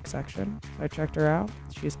music section. So I checked her out.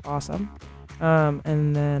 She's awesome.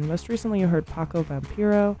 And then most recently you heard Paco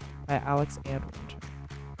Vampiro by Alex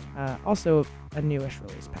Andwandter. Also a newish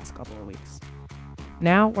release past couple of weeks.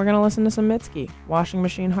 Now we're going to listen to some Mitski, Washing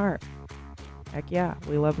Machine Heart. Heck yeah,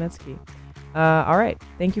 we love Mitski. All right,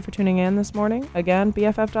 thank you for tuning in this morning. Again,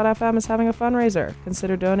 BFF.FM is having a fundraiser.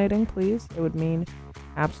 Consider donating, please. It would mean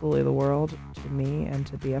absolutely the world to me and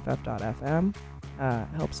to BFF.FM.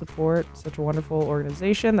 Help support such a wonderful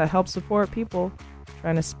organization that helps support people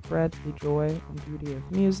trying to spread the joy and beauty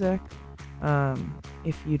of music.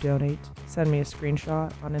 If you donate, send me a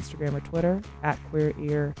screenshot on Instagram or Twitter at Queer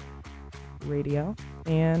Ear Radio,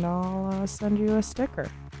 and I'll send you a sticker.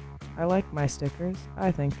 I like my stickers.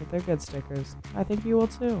 I think that they're good stickers. I think you will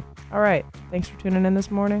too. All right. Thanks for tuning in this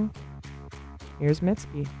morning. Here's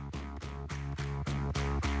Mitski.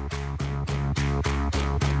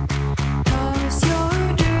 Toss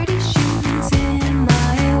your dirty shoes in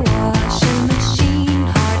my washing machine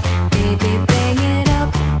heart. Baby, bang it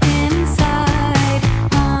up inside.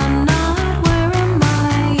 I'm not wearing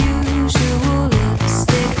my usual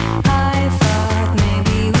lipstick. I thought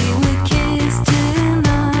maybe we would kiss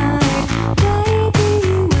tonight. Baby,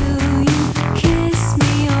 will you kiss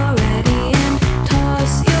me already and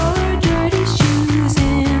toss your dirty shoes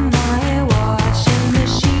in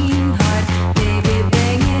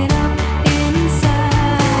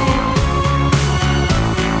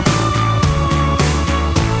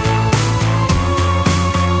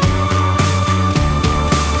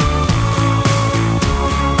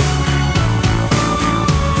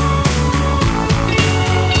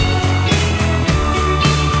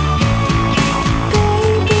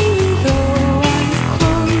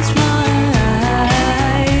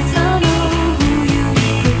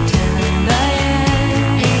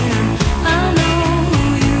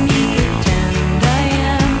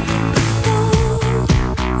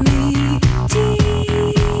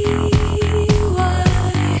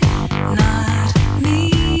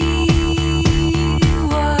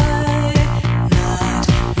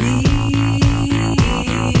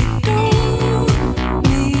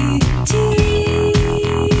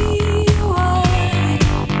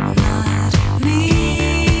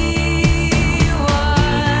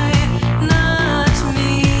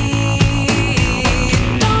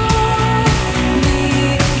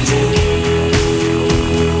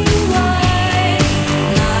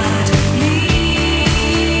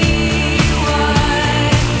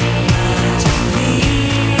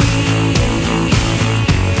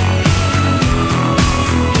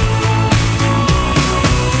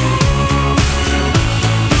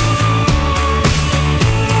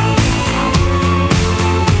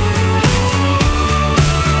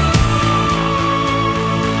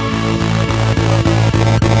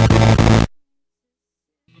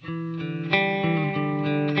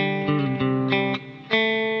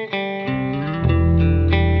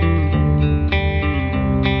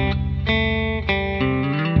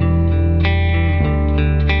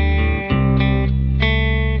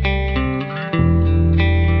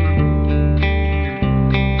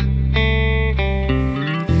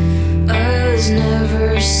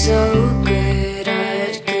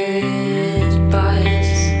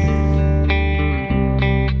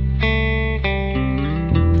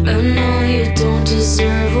know you don't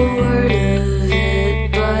deserve a word of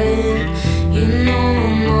it, but you know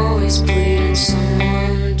I'm always bleeding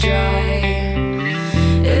someone dry.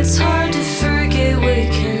 It's hard to forget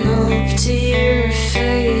waking up to your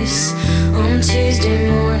face on Tuesday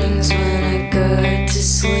mornings when I got to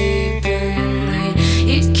sleep in late.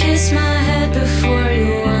 You'd kiss my head before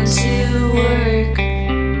you went to work,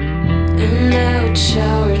 and I would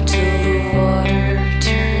shower till the water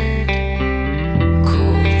turned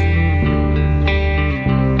cold.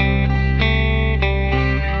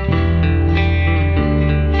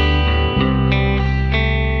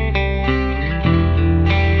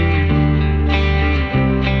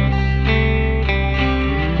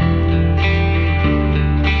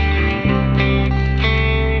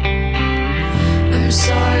 I'm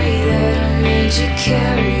sorry that I made you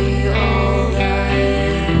carry all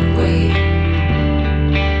that weight.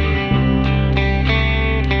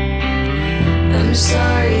 I'm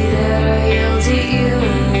sorry that I yelled at you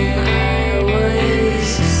when I was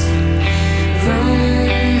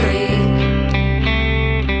running late.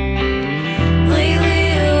 Lately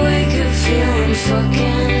I wake up feeling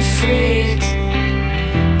fucking freaked,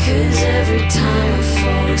 'cause every time I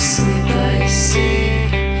fall asleep I see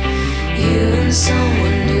you and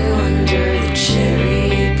someone new under the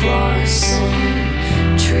cherry blossom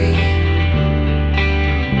tree.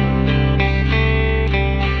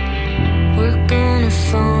 We're gonna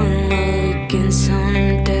fall in love again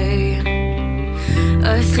someday.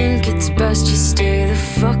 I think it's best you stay the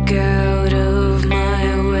fuck out of my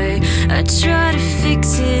way. I try to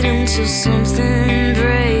fix it until something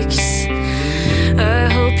breaks. I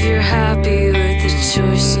hope you're happy with the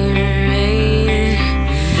choice you made.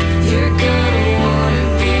 You're gonna wanna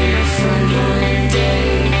be my friend one day.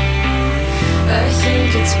 I think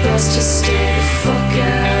it's best you stay the fuck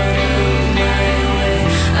out of my way.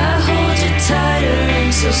 I hold you tighter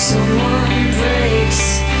until someone breaks.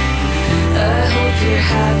 I hope you're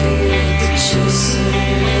happy with the choice you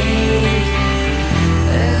made.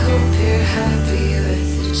 I hope you're happy with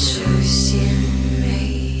the choice you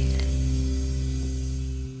made.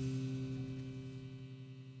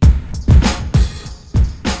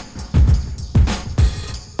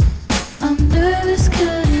 I'm nervous,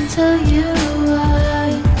 couldn't tell you why.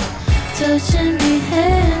 Touching me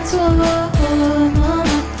hands, warm on my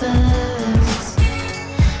thighs.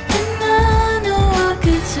 And I know I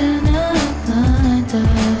could turn a blind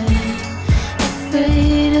eye,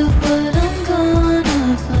 afraid of what I'm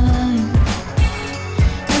gonna find.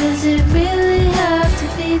 Does it really have to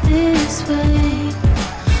be this way?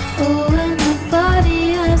 Oh, and my body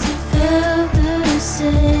hasn't felt the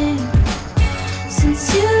same since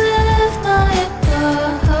you left my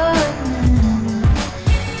apartment.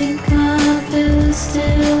 Think my pills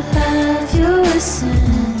still have your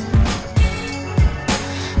scent.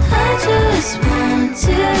 I just want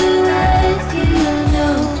to let you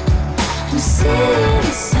know I'm seeing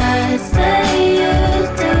the sides that you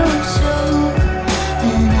don't show,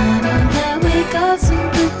 and I know that we got some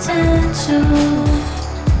potential.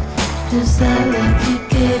 Just that love you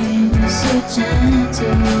gave me was so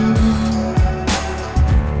gentle.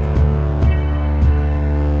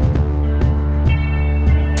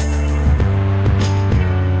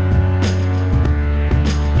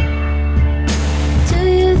 Do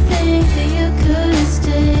you think that you could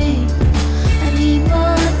stay? I need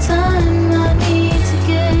more time, I need to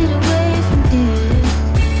get away from here.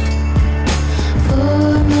 For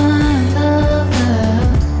my lover,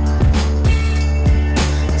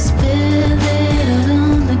 spill it out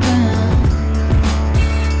on the ground.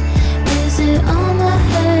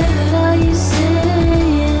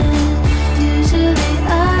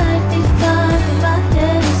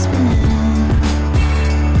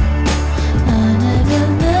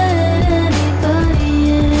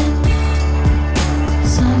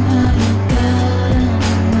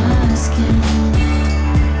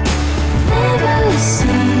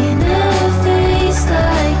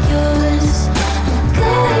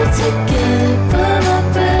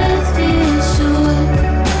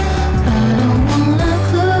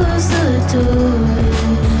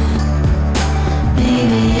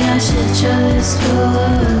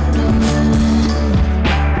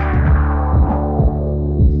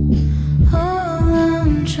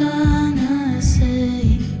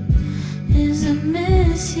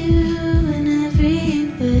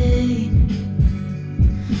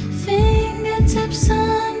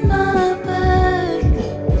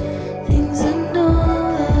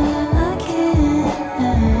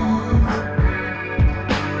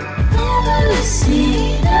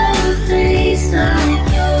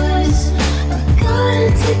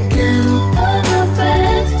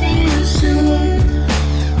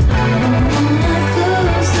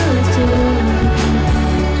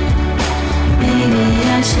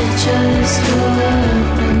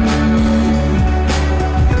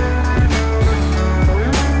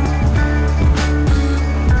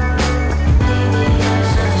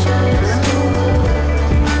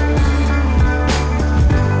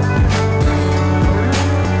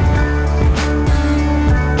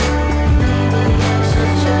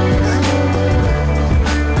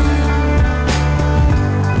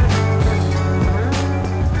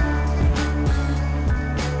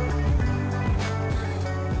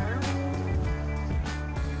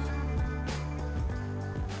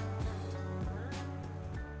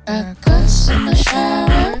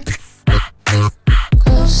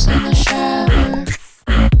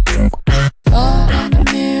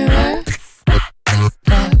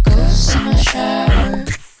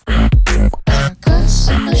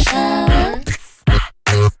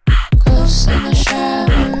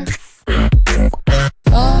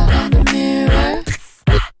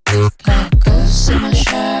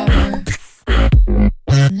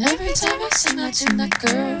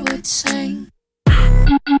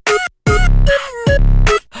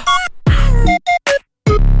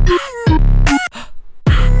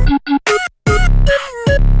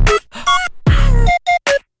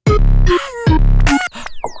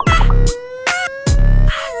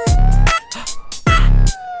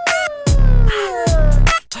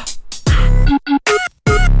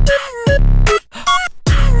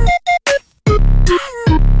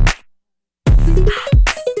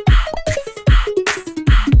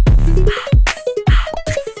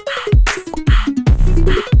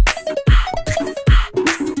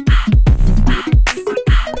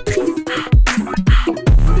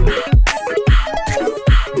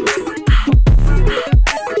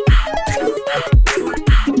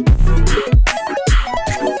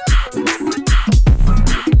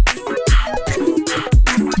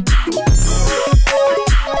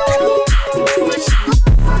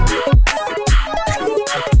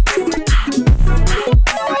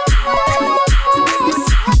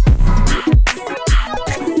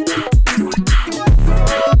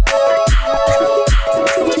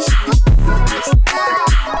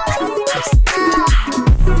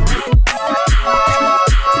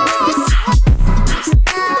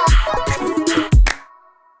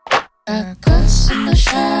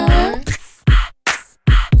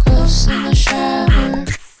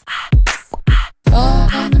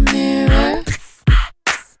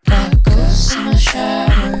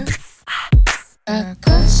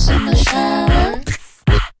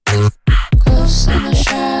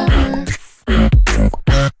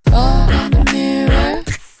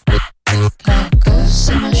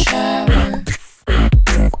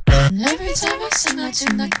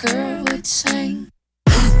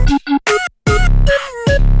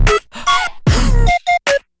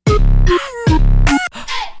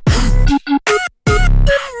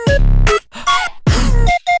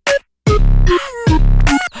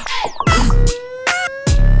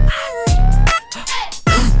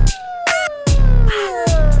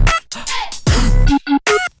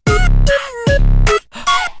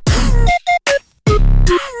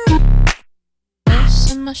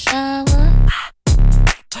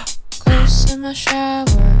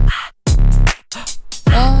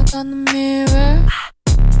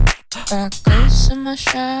 got ghosts in my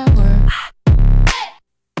shower.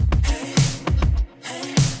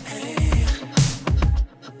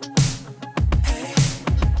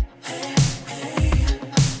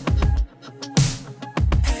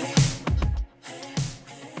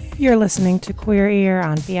 You're listening to Queer Ear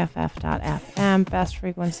on BFF.FM, best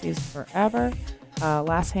frequencies forever.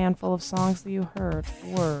 Last handful of songs that you heard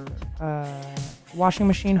were Washing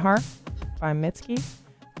Machine Heart by Mitski,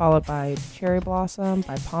 followed by Cherry Blossom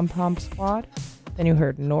by Pom Pom Squad. Then you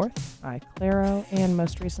heard North by Claro, and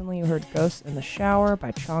most recently you heard Ghosts in the Shower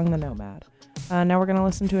by Chong the Nomad. Now we're going to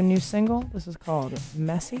listen to a new single. This is called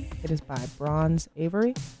Messy. It is by Bronze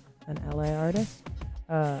Avery, an LA artist.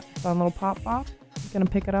 Fun little pop bop. I'm going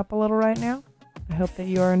to pick it up a little right now. I hope that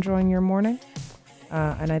you are enjoying your morning.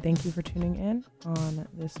 And I thank you for tuning in on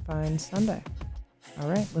this fine Sunday. All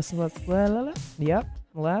right, let's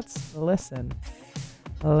listen.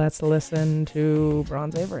 Let's listen to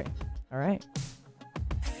Bronze Avery. All right.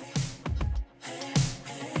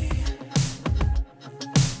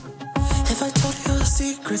 If I told you your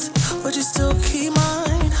secrets, would you still keep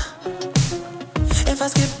mine? If I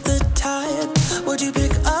skipped the tide, would you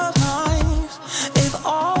pick up mine? If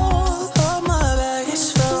all of my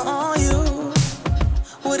baggage fell on you,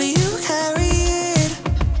 would you carry it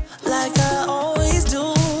like I always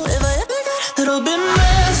do? If I ever got a little bit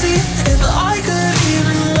messy, if I could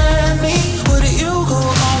even let me, would you go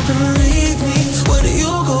off and leave me? Would you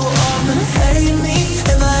go off and hate me?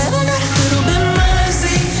 If I ever got a little bit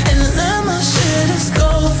messy and let my shit just go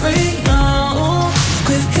free, no,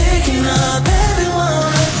 quit picking up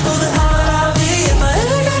everyone. Who the hell would I be if I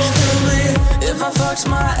ever got a little bit? If I fucked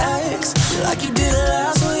my ex like you did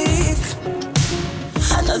last week,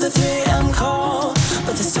 another 3 a.m. call,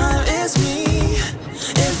 but this time it's me.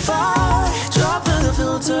 If I drop the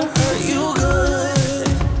filter, hurt you good,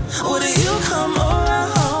 would you come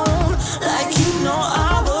around like you know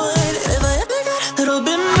I would? If I ever got a little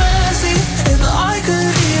bit messy, if I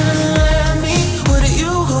could even let me, would you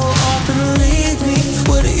go off and leave me?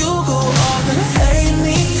 Would you go off and hate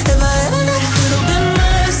me? If I ever got a little bit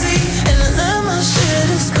messy and let my shit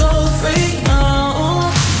just go free, no,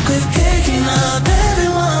 quit picking up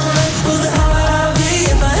everyone. Who the hell would I be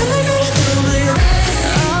if I ever got a little bit?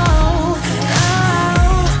 Oh,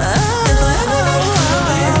 if I ever got a little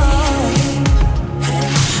bit,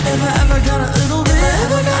 if I ever got a little bit, if I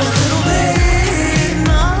ever got a little bit,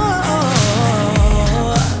 no,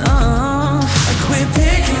 I quit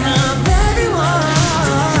picking up everyone.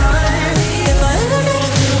 If I ever got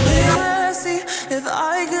a little bit messy, if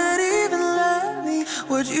I could even let me,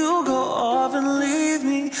 would you go off and leave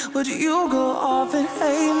me? Would you go off and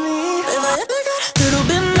hate me? If I ever got a little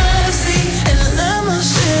bit messy and let my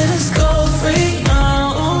shit just go free,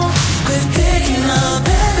 no, quit picking up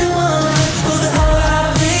everyone. Who the hell would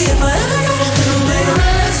I be if I ever got a little bit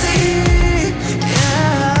messy?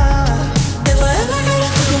 Yeah, if I ever got a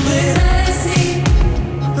little bit messy,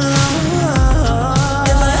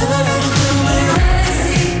 if I ever got a little bit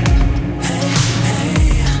messy,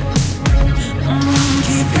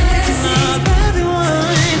 keep picking up everyone.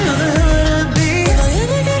 Who the hell would I be if I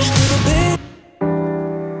ever got a little bit?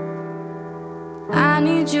 I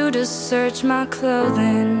need you to search my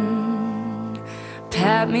clothing,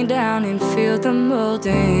 pat me down and feel the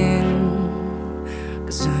molding,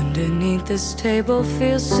 'cause underneath this table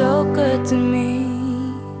feels so good to me.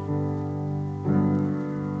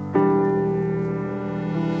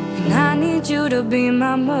 And I need you to be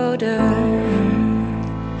my motor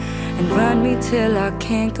and run me till I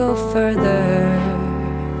can't go further,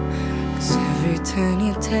 'cause every turn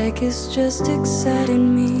you take is just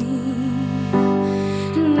exciting me.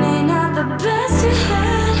 And ain't not the best you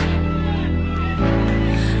had,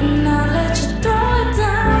 and I'll let you throw it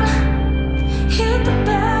down. Hit the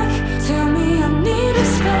back, tell me I need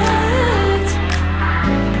respect,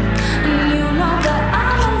 and you know that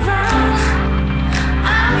I'm around.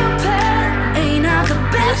 I'm your pet, ain't not the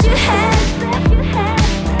best you had,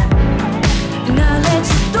 and I'll let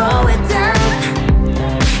you throw it down.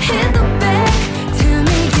 Hit the back, tell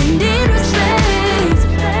me you need respect,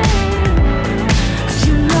 'cause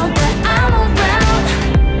you know that I'm around.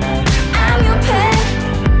 I'm your pet.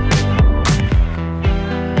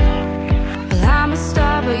 Well, I'm a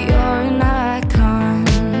star, but you're an icon.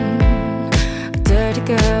 A dirty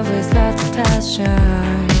girl with lots of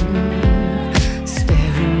passion,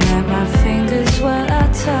 staring at my fingers while I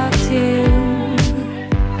talk to you.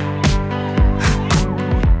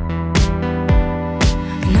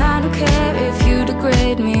 And I don't care if you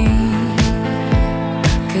degrade me,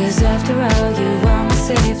 'cause after all you are my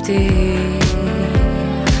safety,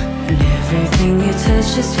 and everything you touch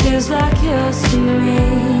just feels like yours to me.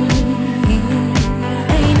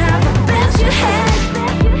 you had.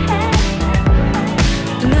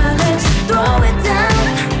 Now let's throw it down.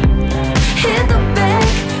 Hit the bank.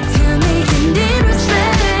 Tell me you need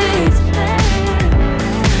respect.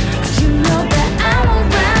 'Cause you know that I'm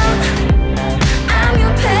around. I'm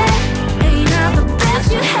your pet. Ain't I the best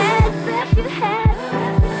you had?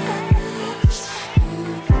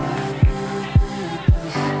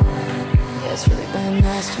 Yeah, it's really been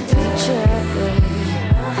nice to meet you, baby.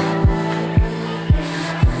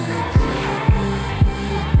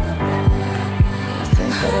 I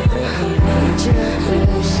think that I really need you,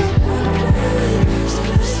 baby.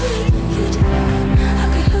 I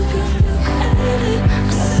could help you feel good. I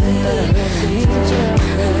think that I really need you,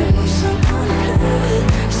 baby.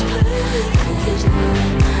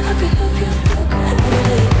 I could help you feel good.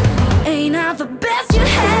 Ain't I the best you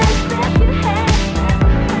had?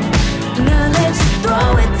 Now let's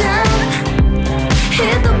throw it down.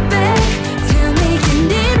 Hit the bank. Tell me you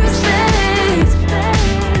need respect.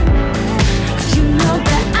 'Cause you know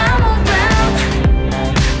that I'm around.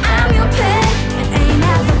 I'm your pet. And ain't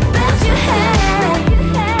I the best you had?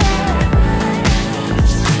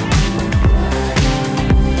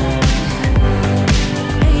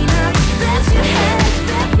 Ain't I the best you had?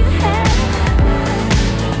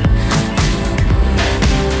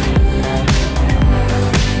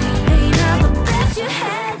 Ain't I the best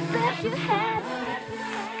you had?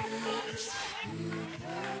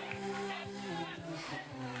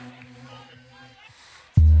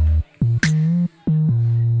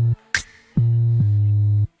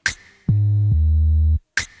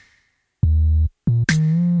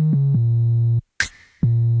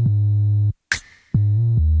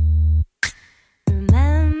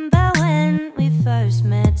 Remember when we first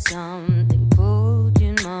met, something pulled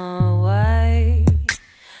you my way.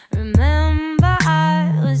 Remember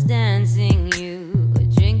I was dancing, you were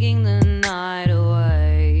drinking the night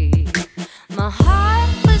away. My heart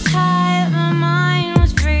was high, my mind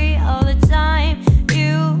was free all the time.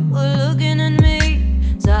 You were looking at me,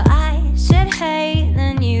 so I said hey,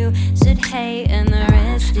 then you said hey, and the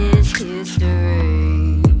rest is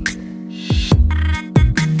history.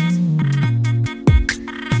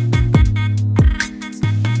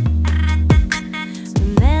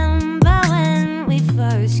 Remember when we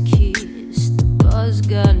first kissed? The buzz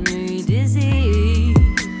got me dizzy.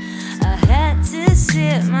 I had to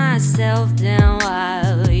sit myself down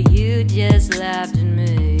while you just laughed at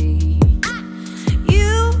me.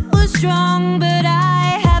 You were strong, but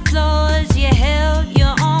I have flaws. You held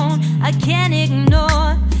your own, I can't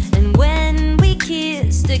ignore. And when we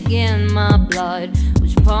kissed again, my blood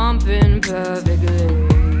was pumping perfectly.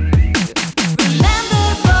 Remember,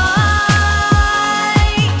 boy,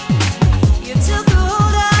 you took a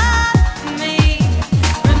hold of me.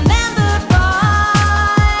 Remember,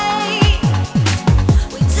 boy,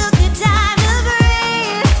 we took the time to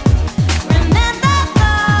breathe. Remember,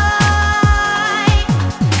 boy,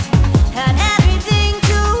 had everything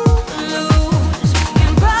to lose. You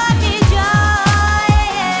brought me joy,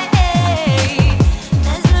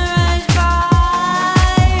 mesmerized by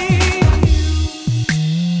you.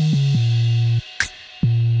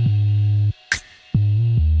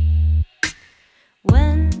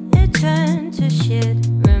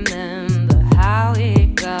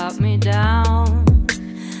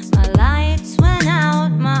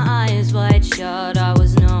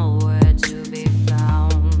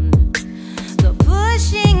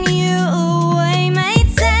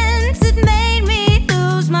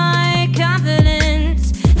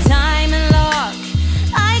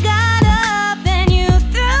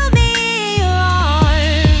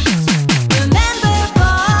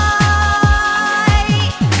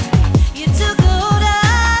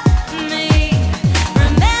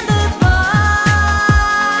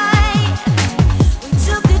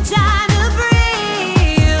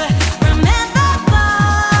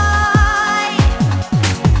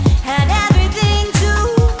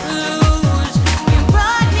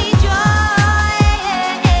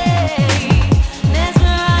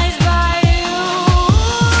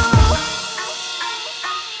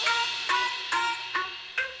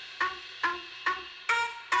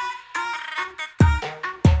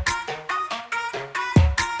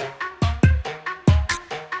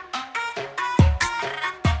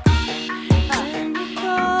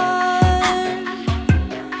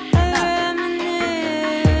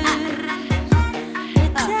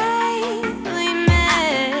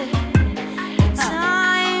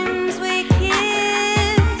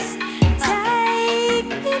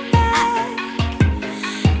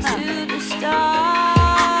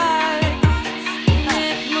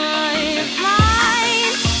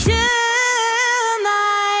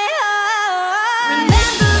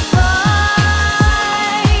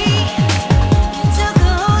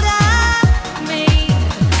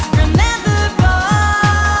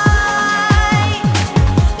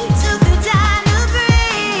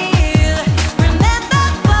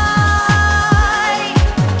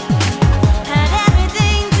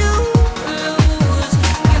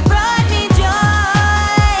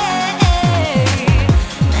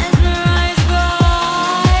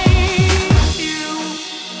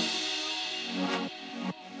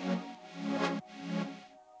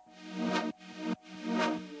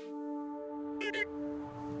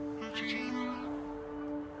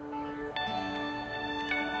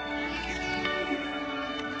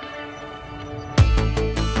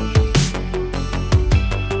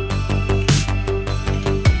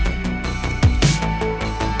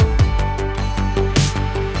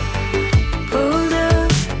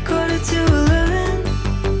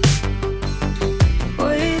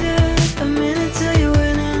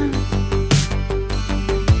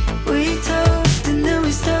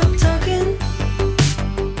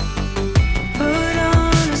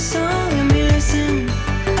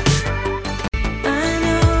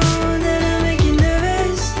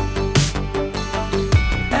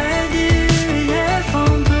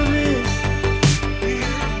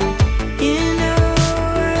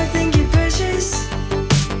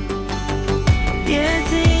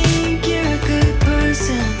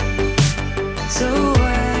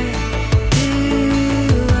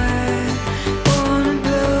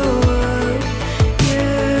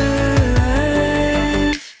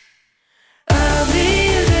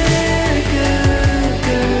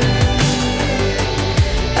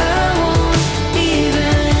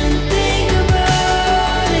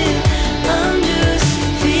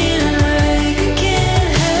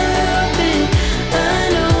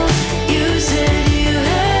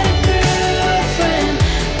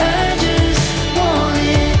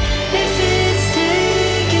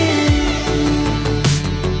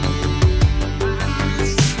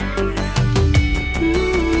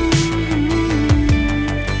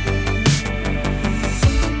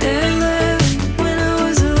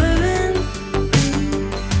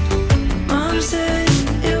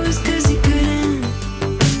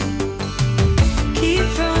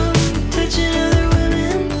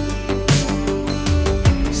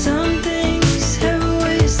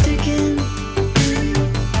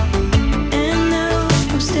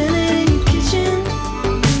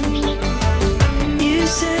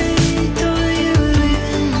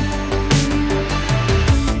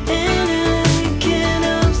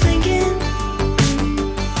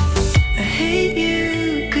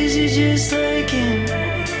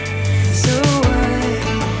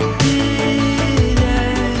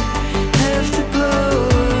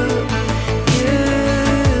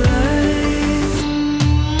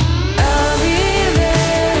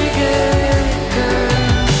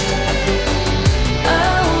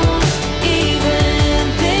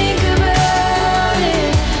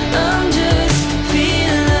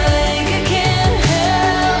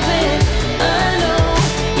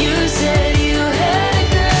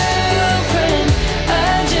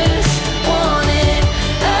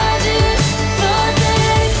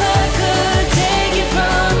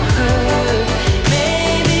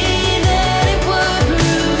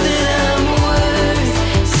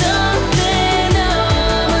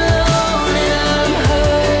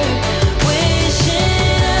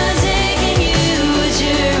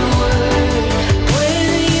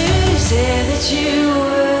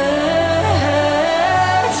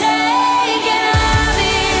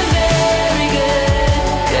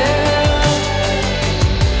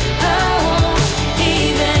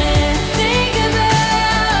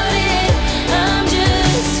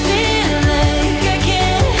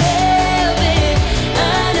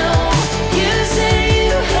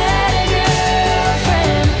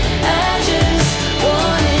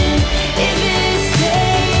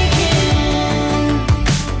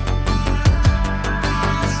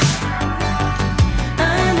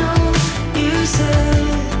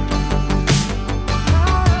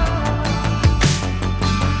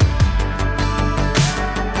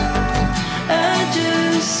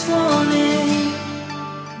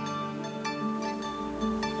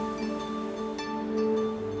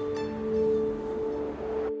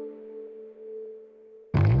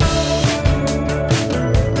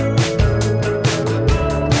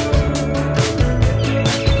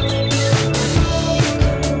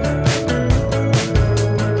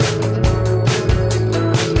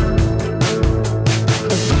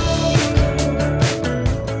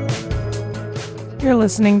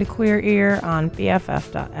 listening to Queer Ear on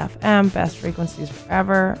BFF.FM, Best Frequencies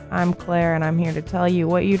Forever. I'm Claire, and I'm here to tell you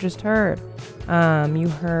what you just heard. You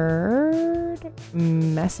heard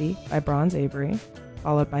Messy by Bronze Avery,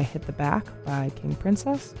 followed by Hit the Back by King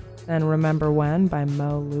Princess, then Remember When by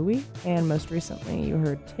Mo Louie, and most recently you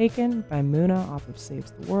heard Taken by Muna off of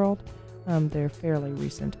Saves the World, their fairly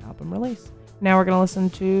recent album release. Now we're going to listen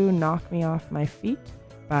to Knock Me Off My Feet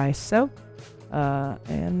by Soak.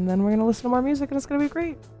 And then we're going to listen to more music, and it's going to be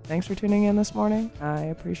great. Thanks for tuning in this morning. I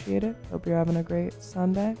appreciate it. Hope you're having a great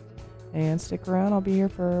Sunday. And stick around. I'll be here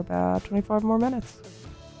for about 25 more minutes.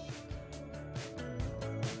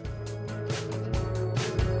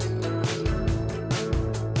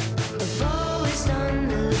 I've always done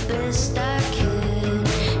the best I could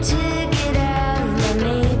to get out of my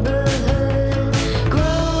neighborhood.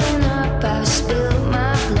 Growing up, I spilled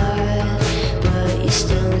my blood, but you're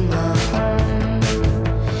still my home.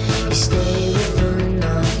 You stay within my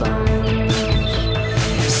bones.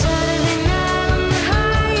 Saturday night on the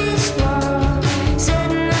highest wall,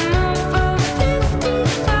 setting them off for 50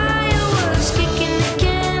 fireworks, kicking the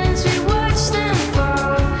cannons, we watch them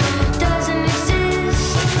fall. Doesn't exist,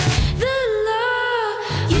 the law.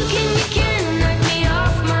 You can knock me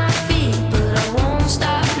off my feet, but I won't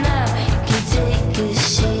stop now. You can take a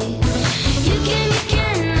seat. You can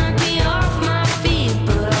knock me off my feet,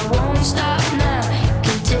 but I won't stop now. You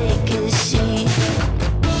can take a seat.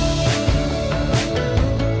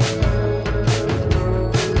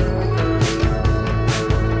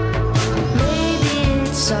 Maybe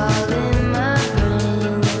it's all in my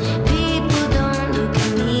brain. People don't look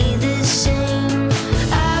at me the same.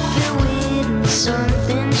 I feel weird and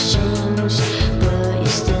something's changed, but you're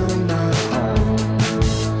still my home,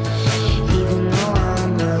 even though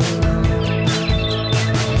I'm alone.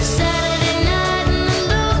 Saturday night in the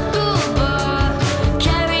local bar,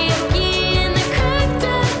 karaoke in the cracked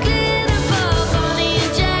up glitter bar. Bonnie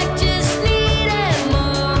and Jack just needed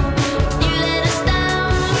more. You let us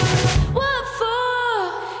down, what for?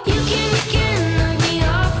 You can knock me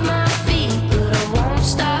off my feet, but I won't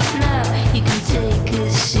stop now. You can take a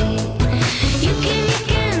seat. You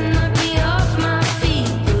can knock me off my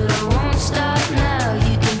feet, but I won't stop now.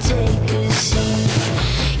 You can take a seat.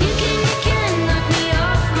 You can knock me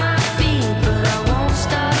off my feet, but I won't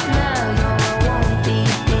stop now. No, I won't be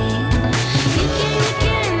beat. You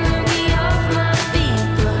can knock me off my feet,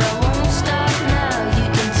 but I won't stop now. You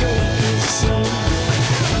can take a seat.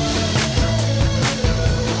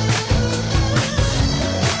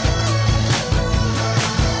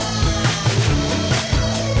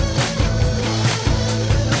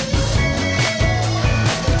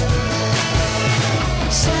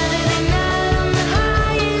 Saturday night on the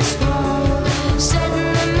highest wall,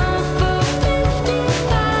 setting them off for 50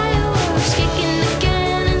 fireworks, kicking the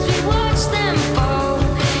cannons, we watch them fall.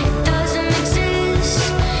 It doesn't exist,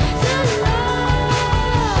 the law.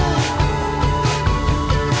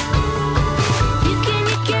 You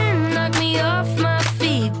can knock me off my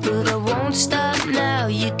feet, but I won't stop now.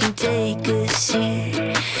 You can take a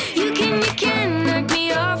seat. You can knock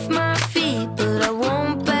me off my feet, but I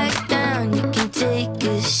won't back down. You can take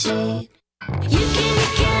a seat. You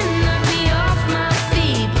can knock me off my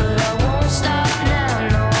feet, but I won't stop now.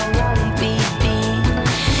 No, I won't be beat.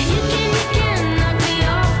 You can knock me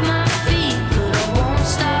off my feet, but I won't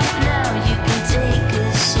stop now. You can take a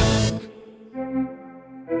seat.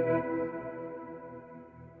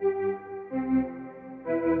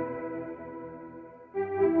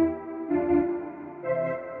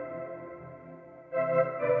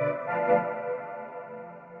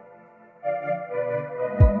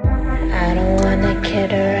 I don't wanna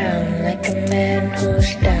kid around like a man who's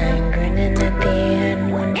dying, grinning at the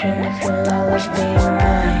end, wondering if you'll always be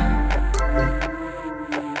mine.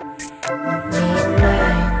 Be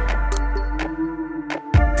mine.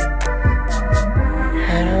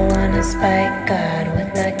 I don't wanna spike God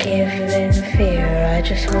with not giving fear. I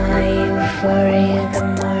just want euphoria the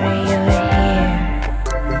more you're here.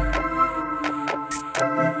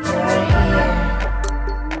 You're here.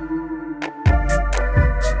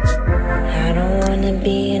 I don't wanna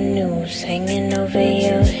be a noose hanging over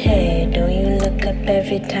your head. Don't you look up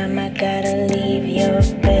every time I gotta leave your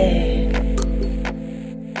bed.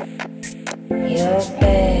 Your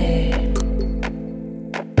bed.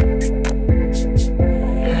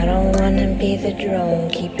 I don't wanna be the drone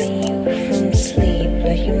keeping you from sleep.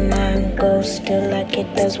 Let your mind go still like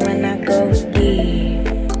it does when I go deep.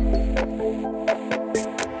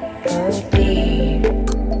 Go deep.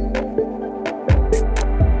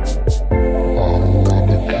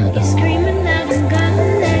 You're screaming that I'm gonna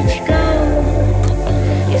let you go.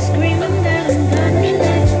 You're screaming that I'm gonna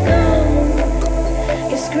let go.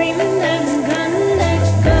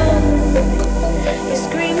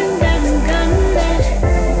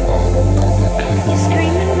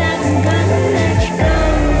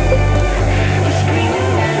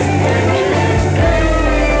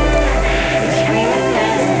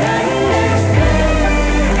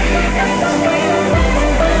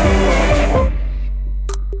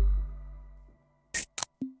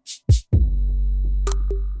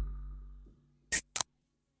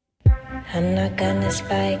 I'm not gonna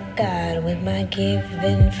spite God with my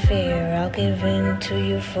given fear. I'll give in to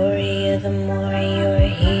euphoria the more you're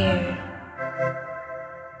here.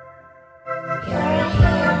 You're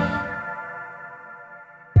here.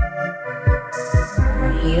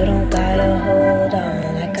 You don't gotta hold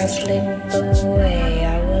on like I slip away. I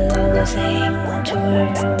will always hang on to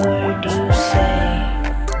every word you say.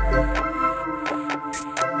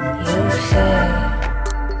 You say,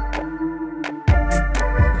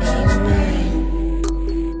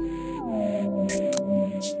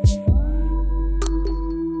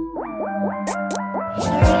 be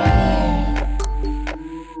mine.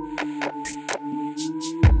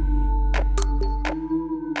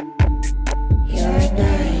 You're mine.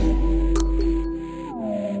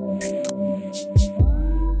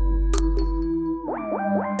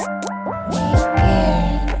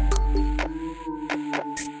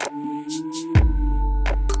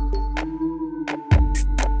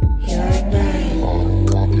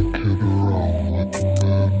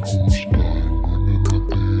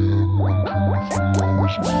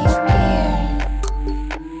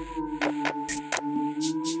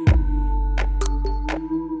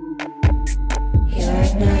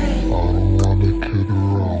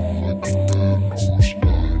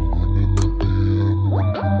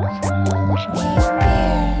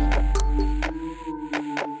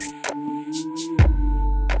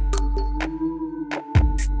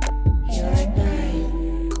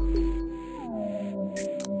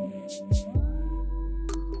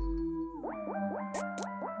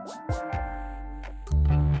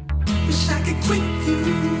 Wish I could quit you.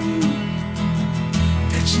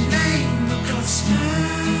 Get your name across smashes.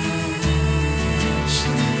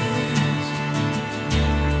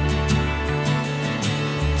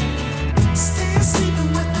 Stay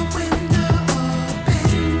sleeping with the window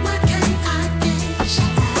open. Why can't I get you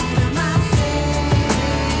out of my head?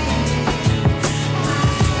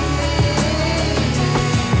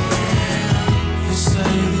 You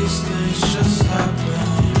say these things just happen.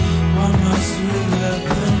 Why must we let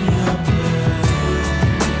them happen?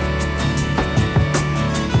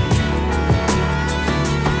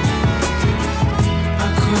 I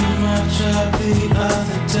quit my job the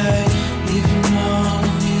other day, even though I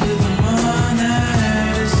needed the money.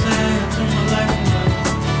 They say I threw my life away.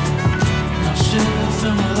 I should have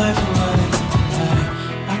threw my life away. Hey,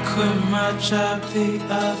 I quit my job the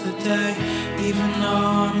other day, even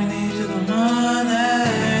though I needed the money.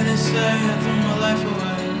 They say I threw my life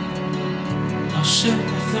away. Oh shit, I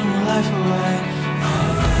threw my life away.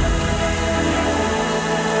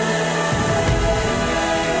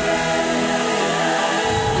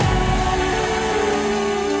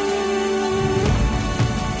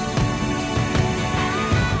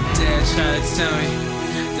 Dad tried to tell me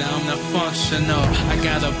that I'm not functional. I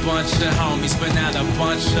got a bunch of homies, but not a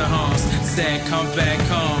bunch of homes. Said come back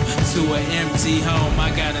home to an empty home. I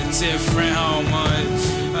got a different home.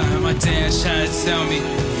 My dad tried to tell me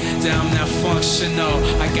that I'm not functional.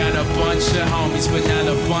 I got a bunch of homies, but not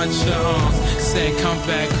a bunch of homes. Said come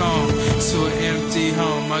back home to an empty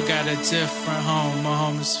home. I got a different home. My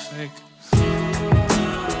home is fake.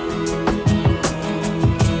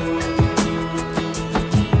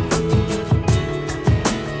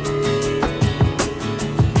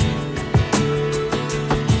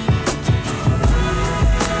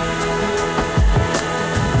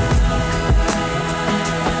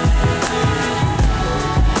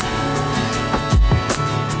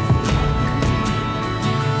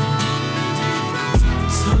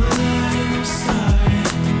 I'm sorry.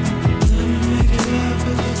 Let me make it up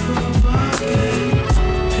at the football game.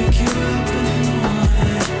 Pick you up in the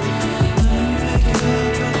morning. Let me make it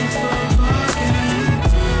up at the football game.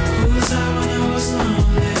 Who was I when I was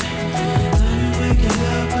lonely? Let me make it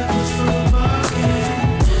up at the football game.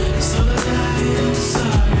 So that I am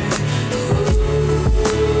sorry.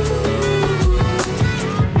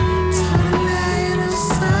 Totally, I'm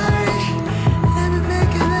sorry. Let me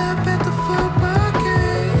make it up at the football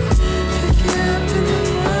game. Pick you up in the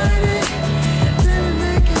morning. Let me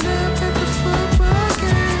make it up at the football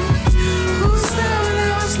game. Who was I when I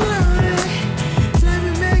was lonely? Let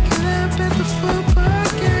me make it up at the football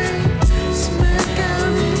game. Smack out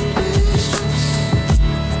in the bitches.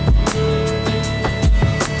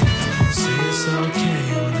 Say it's okay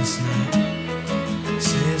when it's not.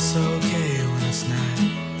 Say it's okay when it's not.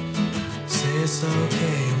 Say it's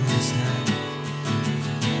okay when it's not.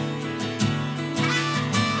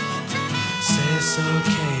 Say it's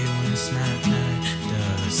okay when it's not.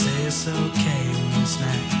 Duh. Say it's okay when it's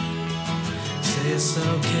not. Say it's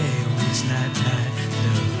okay when it's not. Duh.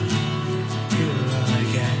 You're all I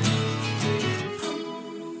got.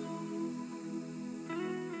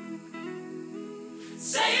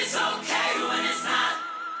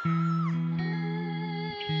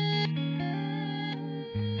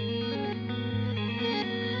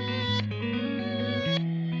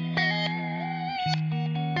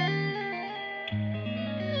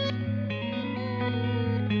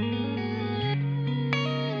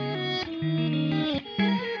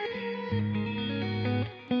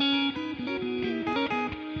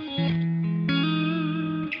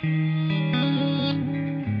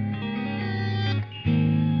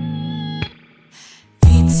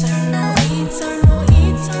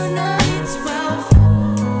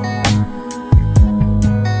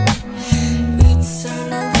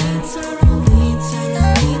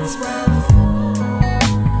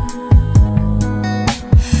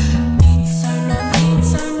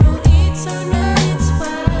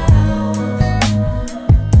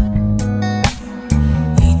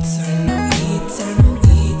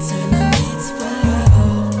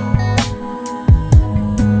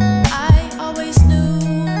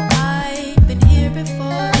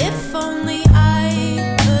 If only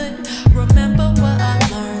I could remember what I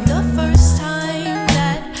learned the first time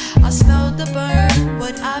that I smelled the burn.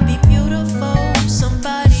 Would I be beautiful?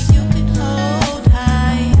 Somebody you could hold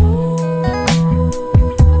high.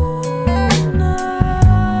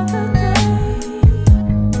 Another day.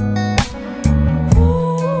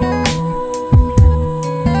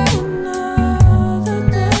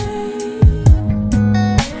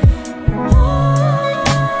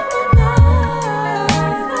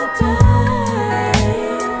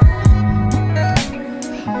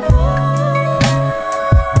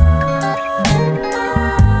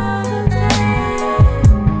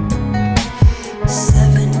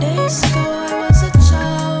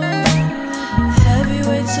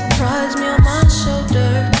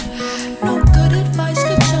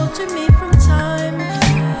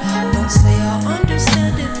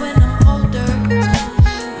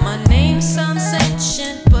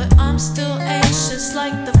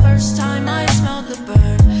 Another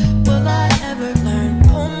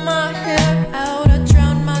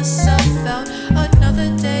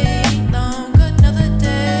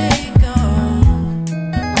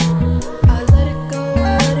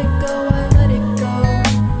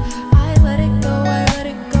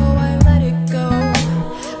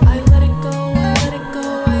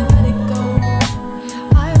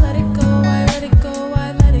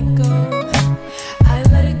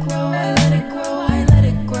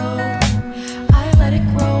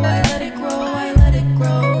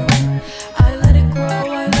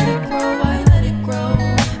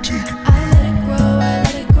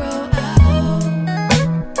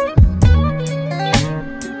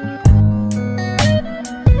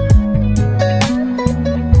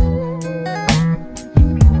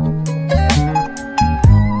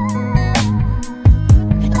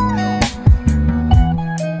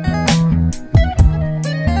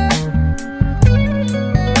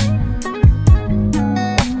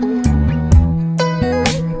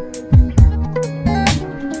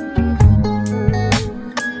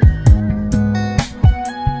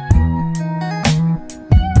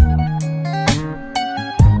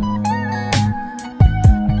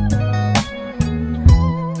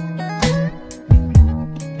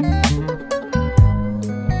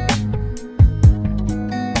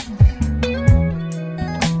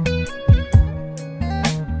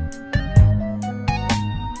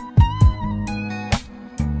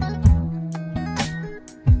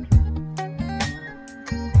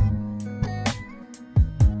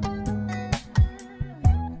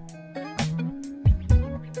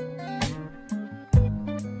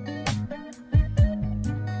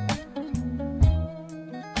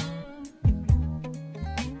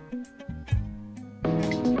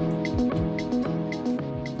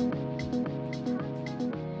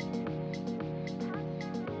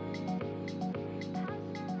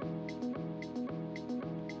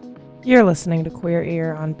You're listening to Queer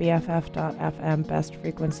Ear on BFF.FM, Best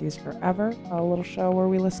Frequencies Forever, a little show where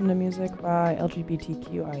we listen to music by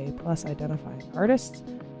LGBTQIA plus identifying artists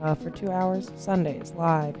for 2 hours, Sundays,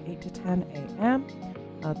 live, 8 to 10 a.m.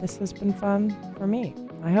 This has been fun for me.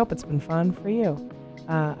 I hope it's been fun for you.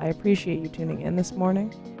 I appreciate you tuning in this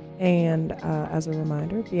morning. And as a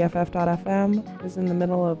reminder, BFF.FM is in the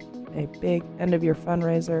middle of a big end-of-year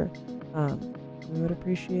fundraiser. We would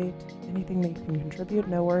appreciate anything that you can contribute.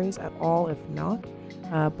 No worries at all if not.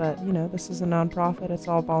 But, you know, this is a nonprofit. It's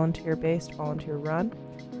all volunteer-based, volunteer-run.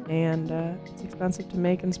 And it's expensive to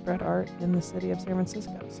make and spread art in the city of San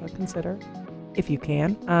Francisco. So consider if you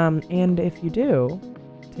can. And if you do,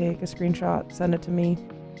 take a screenshot, send it to me.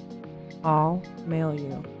 I'll mail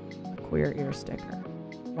you a Queer Ear sticker.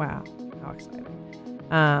 Wow, how exciting.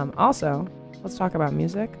 Also, let's talk about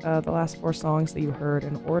music. The last 4 songs that you heard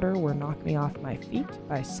in order were Knock Me Off My Feet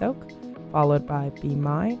by Soak, followed by Be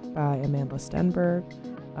Mine by Amanda Stenberg,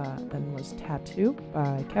 then was Tattoo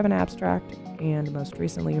by Kevin Abstract, and most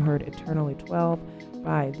recently you heard Eternally 12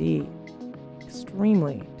 by the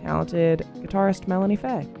extremely talented guitarist Melanie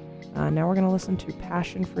Faye. Now we're going to listen to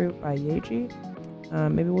Passion Fruit by Yaeji.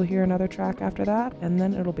 Maybe we'll hear another track after that, and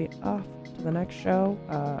then it'll be off to the next show.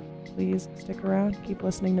 Please stick around, keep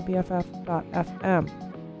listening to BFF.FM,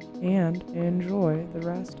 and enjoy the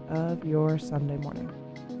rest of your Sunday morning.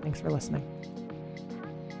 Thanks for listening.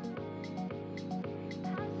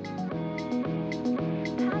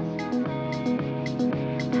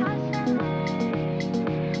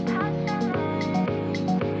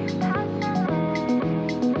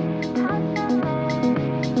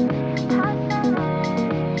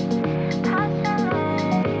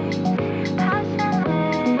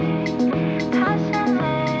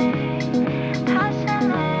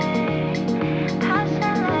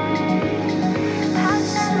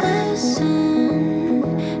 Passion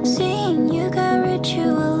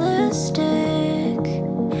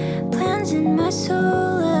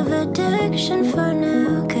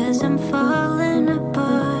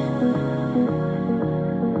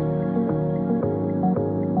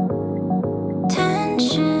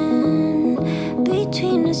tension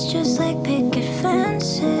between us, just like picket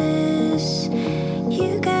fences.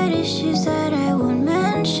 You got issues that I won't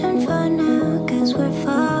mention for now, 'cause we're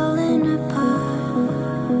falling apart.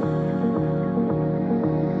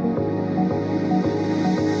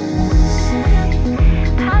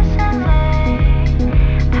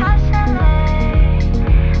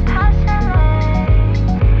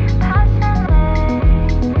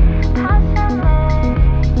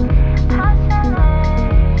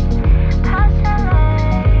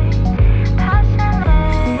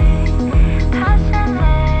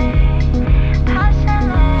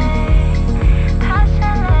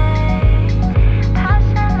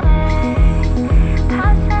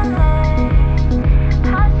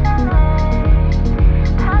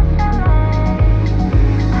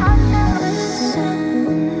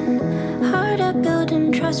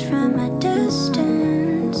 From a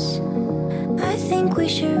distance, I think we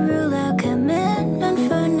should rule out commitment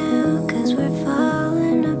for now, 'cause we're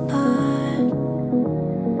falling apart.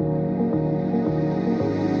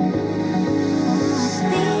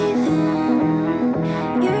 Leaving,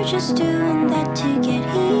 you're just doing that to get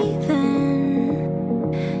even.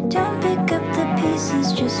 Don't pick up the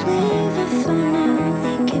pieces, just leave it for now.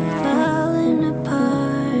 They keep falling apart.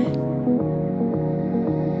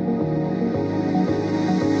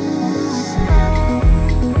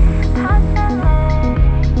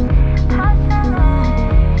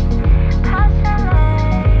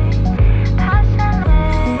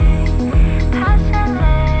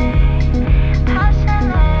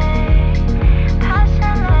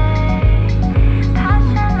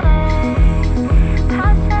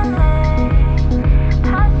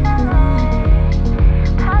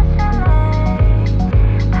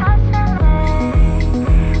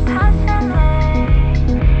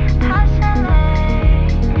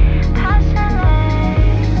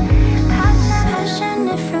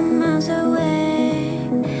 Passionate from miles away,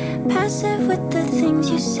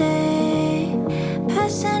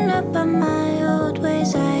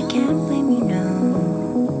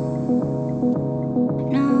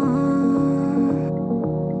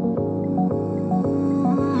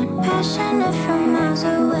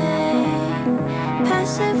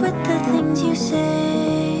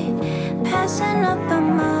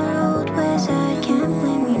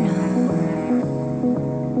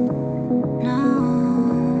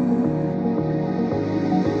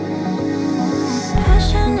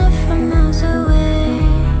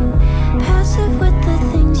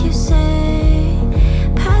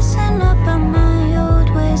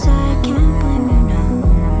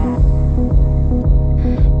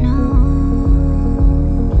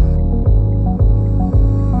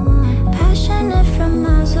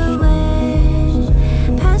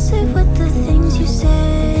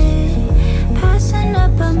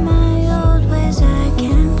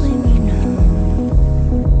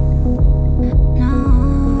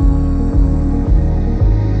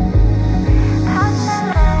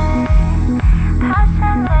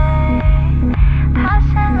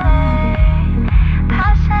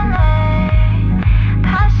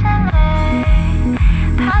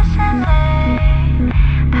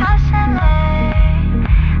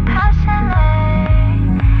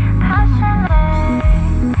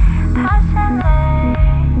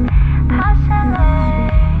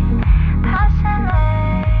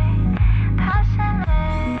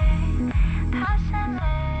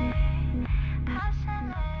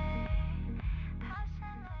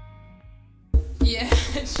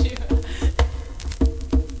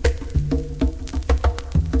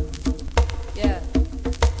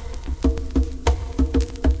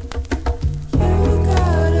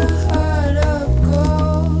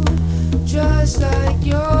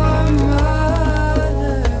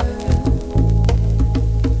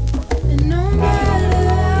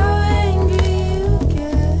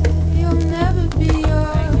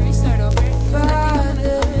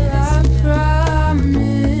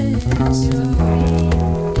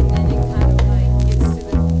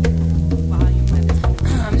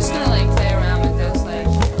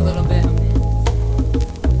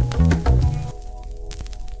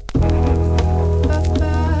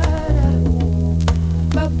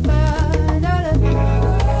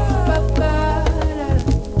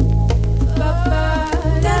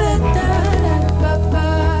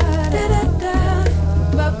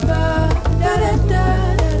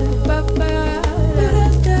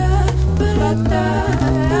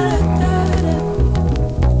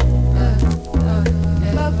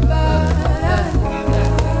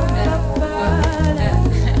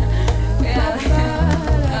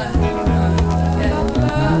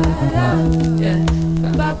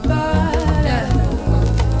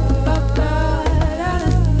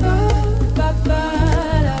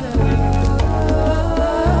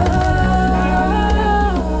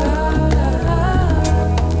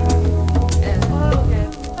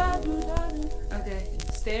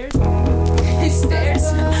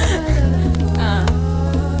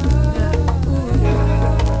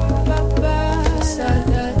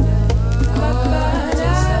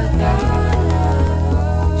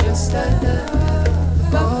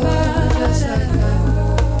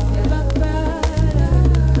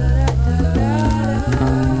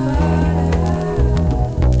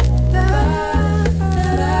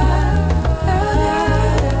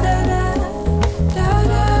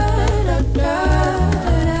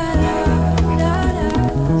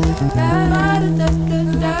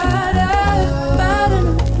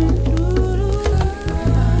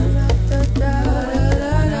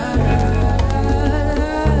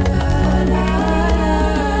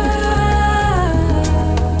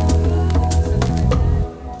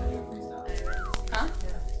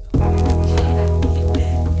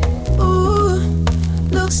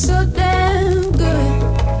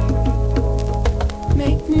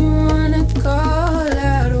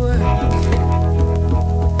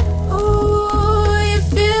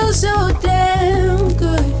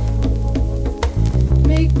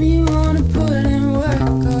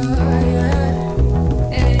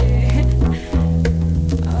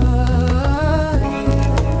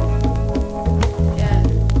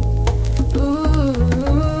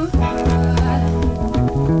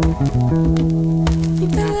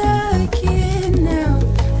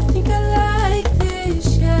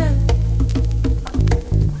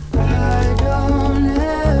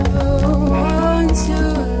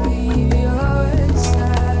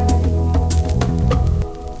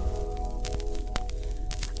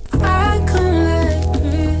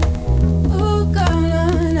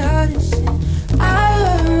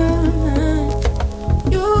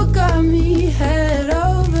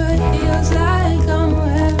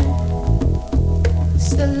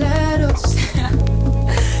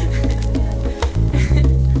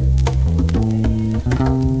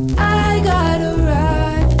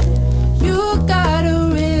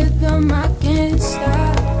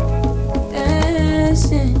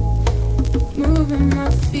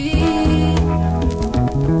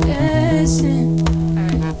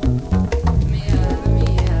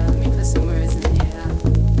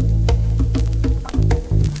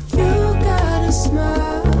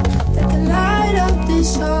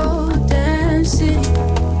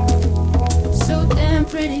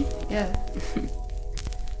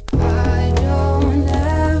 I don't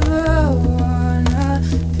ever wanna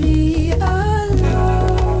be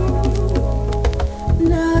alone.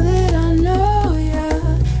 Now that I know ya,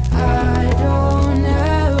 I don't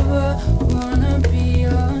ever wanna be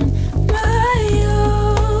on my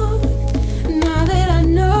own. Now that I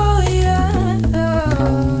know ya,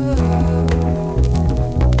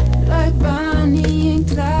 like Bonnie and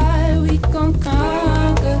Clyde, we gon'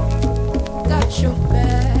 conquer. Got your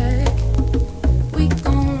back. We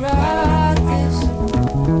gon' rock this.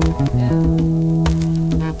 Yeah.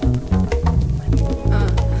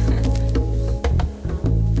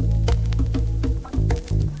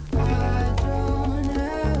 I don't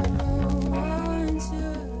ever want to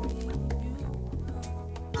leave you.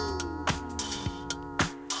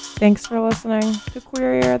 Thanks for listening to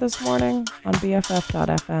Queer Ear this morning on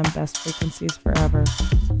BFF.FM, Best Frequencies Forever.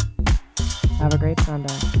 Have a great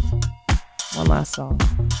Sunday. One last song.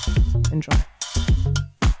 Enjoy.